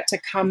to get to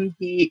come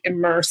be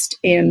immersed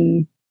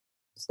in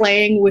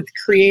playing with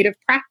creative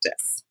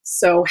practice.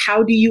 So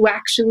how do you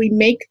actually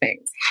make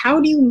things?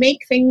 How do you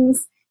make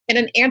things in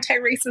an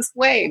anti-racist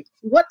way?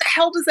 What the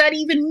hell does that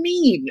even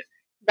mean?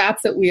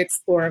 That's what we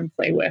explore and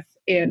play with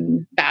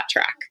in that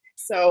track.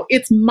 So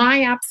it's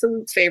my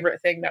absolute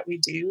favorite thing that we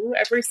do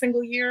every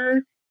single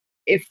year.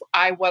 If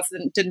I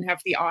didn't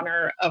have the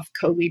honor of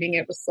co-leading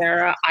it with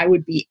Sarah, I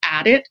would be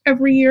at it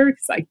every year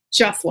because I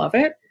just love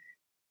it.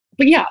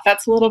 But yeah,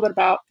 that's a little bit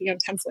about the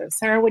Untensive.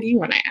 Sarah, what do you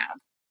want to add?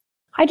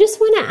 I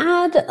just want to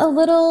add a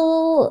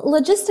little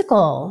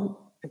logistical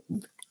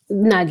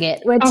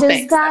nugget, which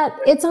is that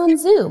it's on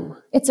Zoom.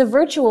 It's a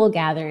virtual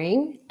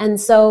gathering.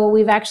 And so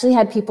we've actually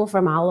had people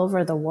from all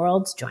over the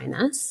world join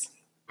us.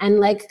 And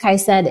like Kai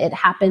said, it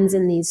happens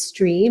in these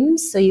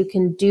streams. So you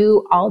can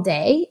do all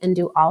day and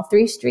do all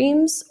 3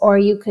 streams, or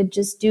you could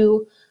just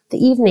do the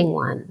evening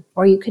one,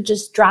 or you could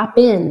just drop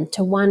in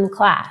to one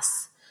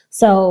class.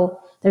 So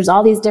there's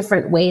all these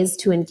different ways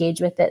to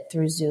engage with it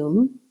through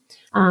Zoom.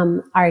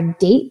 Our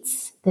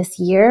dates this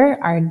year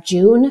are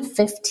June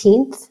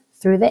 15th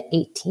through the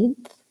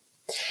 18th.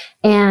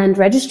 And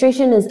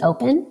registration is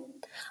open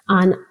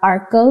on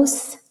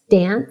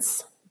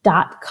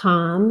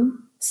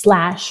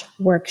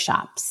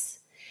arcosdance.com/workshops.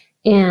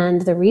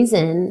 And the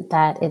reason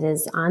that it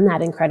is on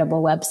that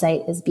incredible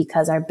website is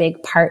because our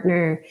big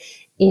partner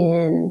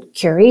in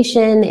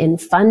curation, in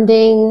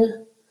funding,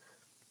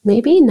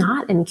 maybe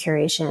not in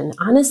curation.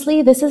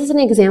 Honestly, this is an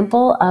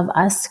example of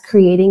us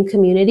creating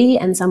community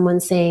and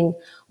someone saying,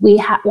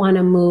 we want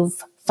to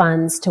move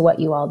funds to what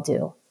you all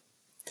do.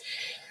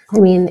 I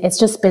mean, it's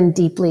just been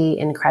deeply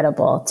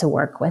incredible to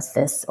work with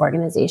this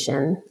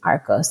organization,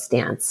 Arcos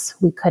Dance.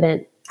 We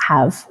couldn't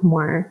have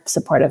more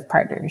supportive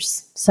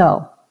partners.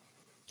 So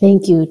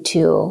thank you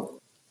to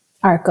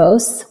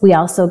Arcos. We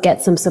also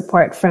get some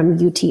support from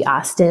UT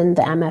Austin,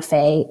 the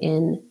MFA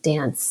in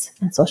dance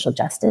and social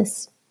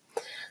justice.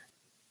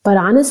 But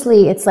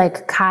honestly, it's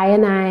like Kai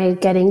and I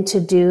getting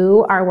to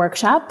do our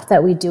workshop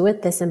that we do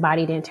with this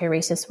embodied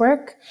anti-racist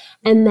work,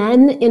 and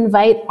then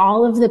invite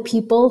all of the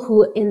people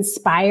who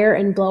inspire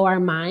and blow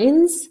our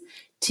minds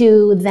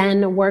to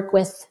then work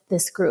with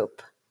this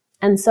group.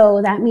 And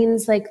so that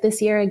means like this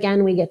year,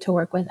 again, we get to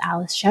work with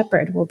Alice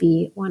Shepard, will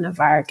be one of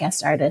our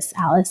guest artists.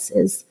 Alice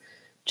is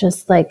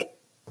just like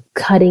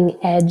cutting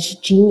edge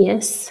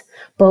genius,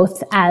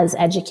 both as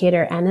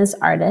educator and as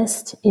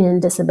artist in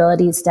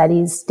disability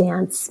studies,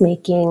 dance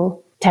making,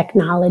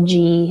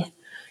 technology,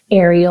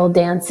 aerial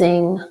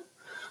dancing,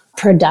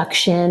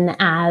 production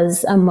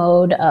as a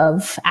mode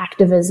of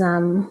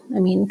activism. I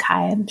mean,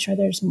 Kai, I'm sure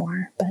there's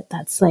more, but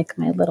that's like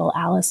my little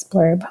Alice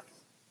blurb.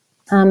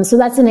 So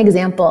that's an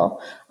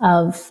example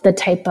of the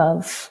type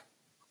of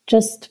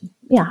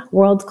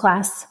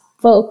world-class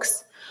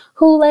folks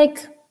who,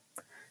 like,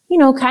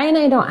 Kai and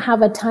I don't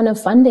have a ton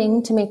of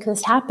funding to make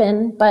this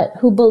happen, but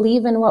who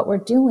believe in what we're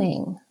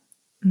doing.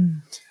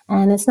 Mm.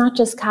 And it's not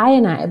just Kai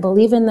and I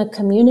believe in the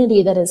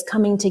community that is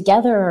coming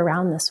together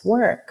around this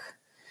work.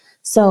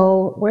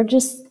 So we're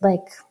just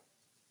like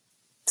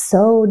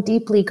so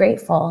deeply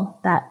grateful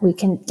that we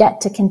can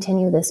get to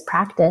continue this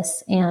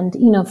practice. And,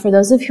 for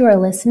those of you who are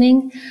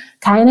listening,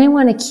 Kai and I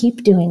want to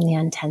keep doing the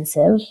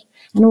intensive,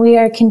 and we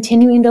are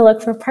continuing to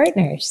look for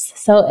partners.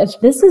 So if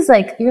this is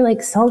like, you're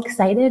like so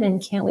excited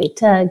and can't wait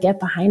to get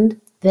behind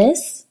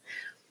this,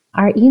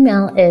 our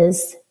email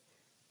is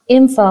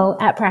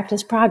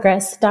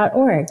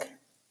info@practiceprogress.org.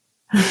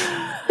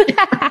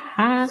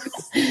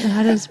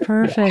 That is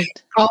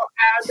perfect. I'll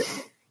add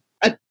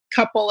a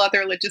couple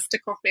other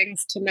logistical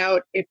things to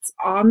note. It's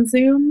on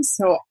Zoom,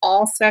 so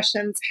all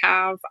sessions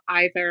have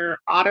either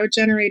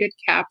auto-generated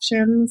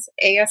captions,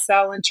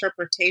 ASL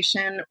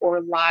interpretation,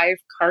 or live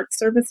cart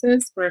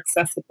services for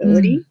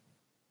accessibility.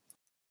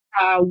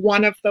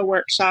 One of the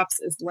workshops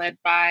is led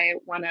by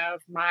one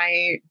of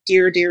my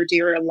dear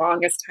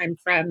longest time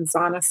friends,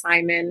 Zana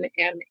Simon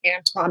and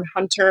Antoine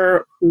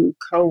Hunter, who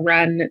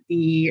co-run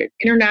the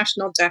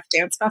International Deaf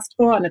Dance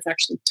Festival, and it's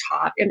actually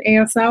taught in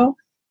ASL.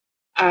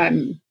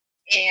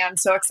 And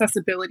so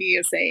accessibility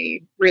is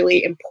a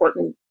really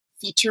important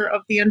feature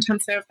of the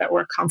intensive that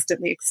we're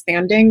constantly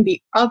expanding.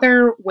 The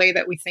other way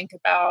that we think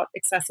about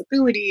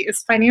accessibility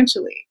is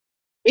financially.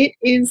 It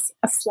is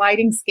a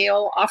sliding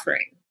scale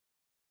offering,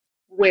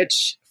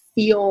 which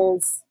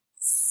feels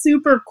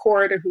super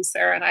core to who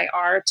Sarah and I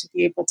are to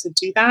be able to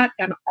do that.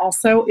 And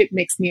also it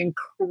makes me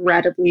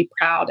incredibly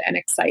proud and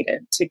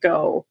excited to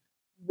go,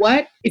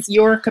 what is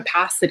your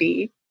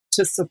capacity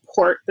to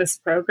support this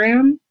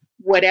program?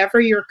 Whatever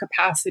your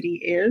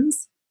capacity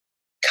is,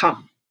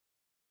 come.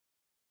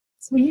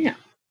 So yeah,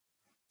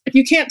 if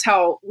you can't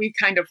tell, we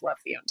kind of love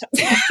the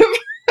intensive.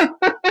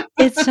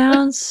 It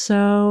sounds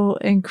so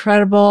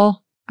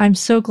incredible. I'm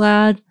so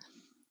glad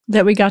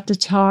that we got to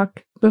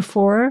talk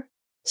before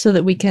so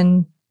that we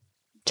can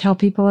tell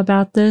people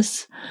about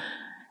this.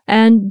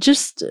 And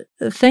just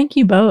thank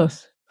you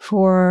both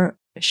for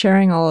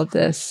sharing all of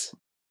this.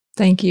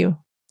 Thank you.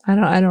 I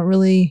don't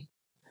really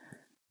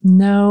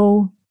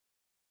know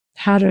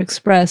how to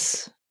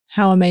express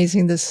how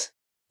amazing this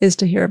is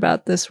to hear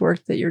about this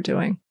work that you're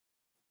doing.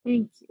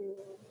 Thank you.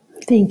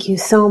 Thank you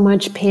so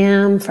much,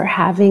 Pam, for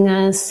having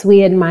us.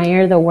 We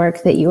admire the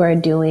work that you are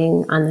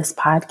doing on this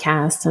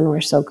podcast, and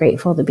we're so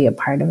grateful to be a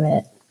part of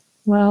it.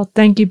 Well,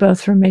 thank you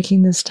both for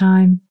making this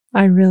time.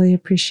 I really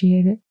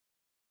appreciate it.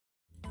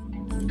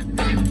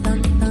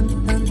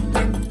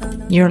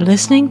 You're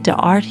listening to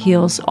Art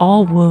Heals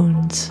All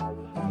Wounds.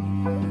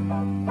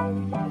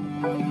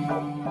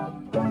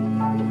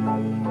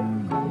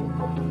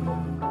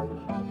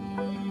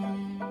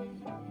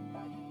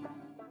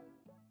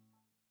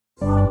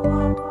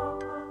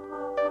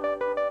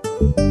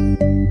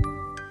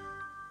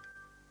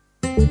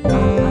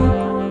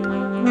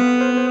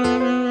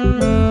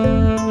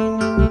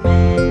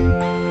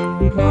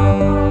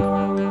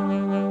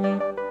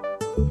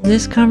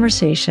 This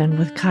conversation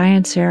with Kai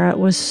and Sarah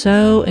was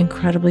so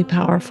incredibly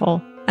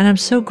powerful, and I'm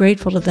so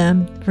grateful to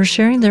them for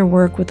sharing their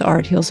work with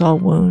Art Heals All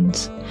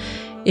Wounds.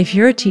 If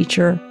you're a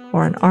teacher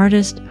or an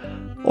artist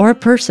or a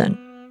person,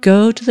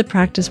 go to the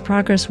Practice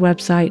Progress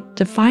website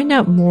to find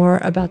out more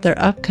about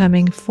their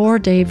upcoming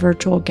 4-day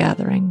virtual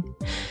gathering.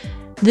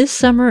 This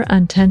summer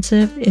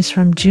intensive is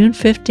from June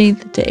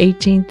 15th to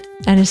 18th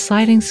and is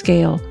sliding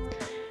scale.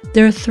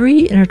 There are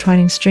 3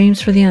 intertwining streams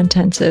for the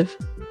intensive: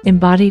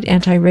 embodied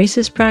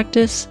anti-racist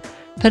practice,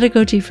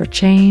 pedagogy for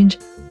change,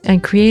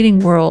 and creating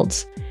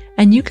worlds.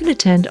 And you can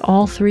attend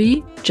all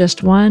 3,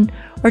 just one,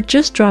 or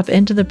just drop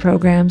into the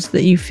programs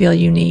that you feel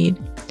you need.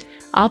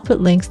 I'll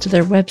put links to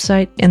their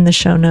website in the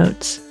show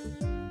notes.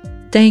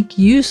 Thank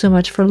you so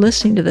much for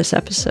listening to this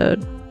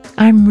episode.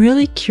 I'm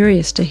really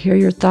curious to hear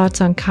your thoughts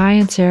on Kai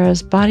and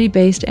Sarah's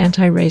body-based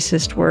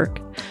anti-racist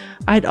work.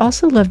 I'd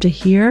also love to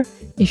hear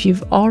if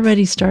you've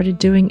already started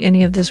doing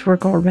any of this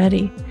work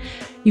already.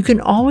 You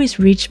can always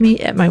reach me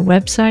at my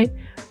website,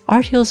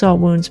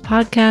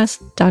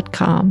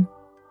 arthealsallwoundspodcast.com.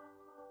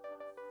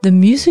 The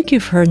music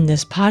you've heard in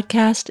this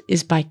podcast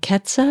is by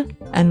Ketsa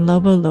and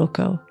Lobo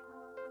Loco.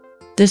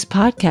 This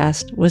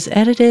podcast was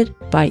edited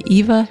by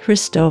Eva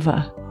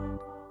Hristova.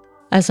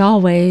 As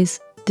always,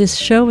 this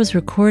show was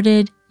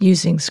recorded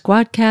using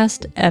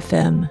Squadcast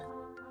FM.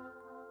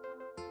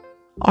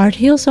 Art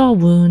Heals All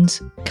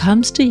Wounds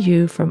comes to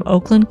you from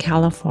Oakland,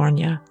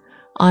 California,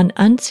 on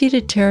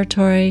unceded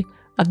territory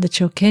of the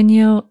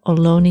Choqueño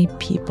Ohlone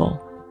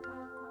people.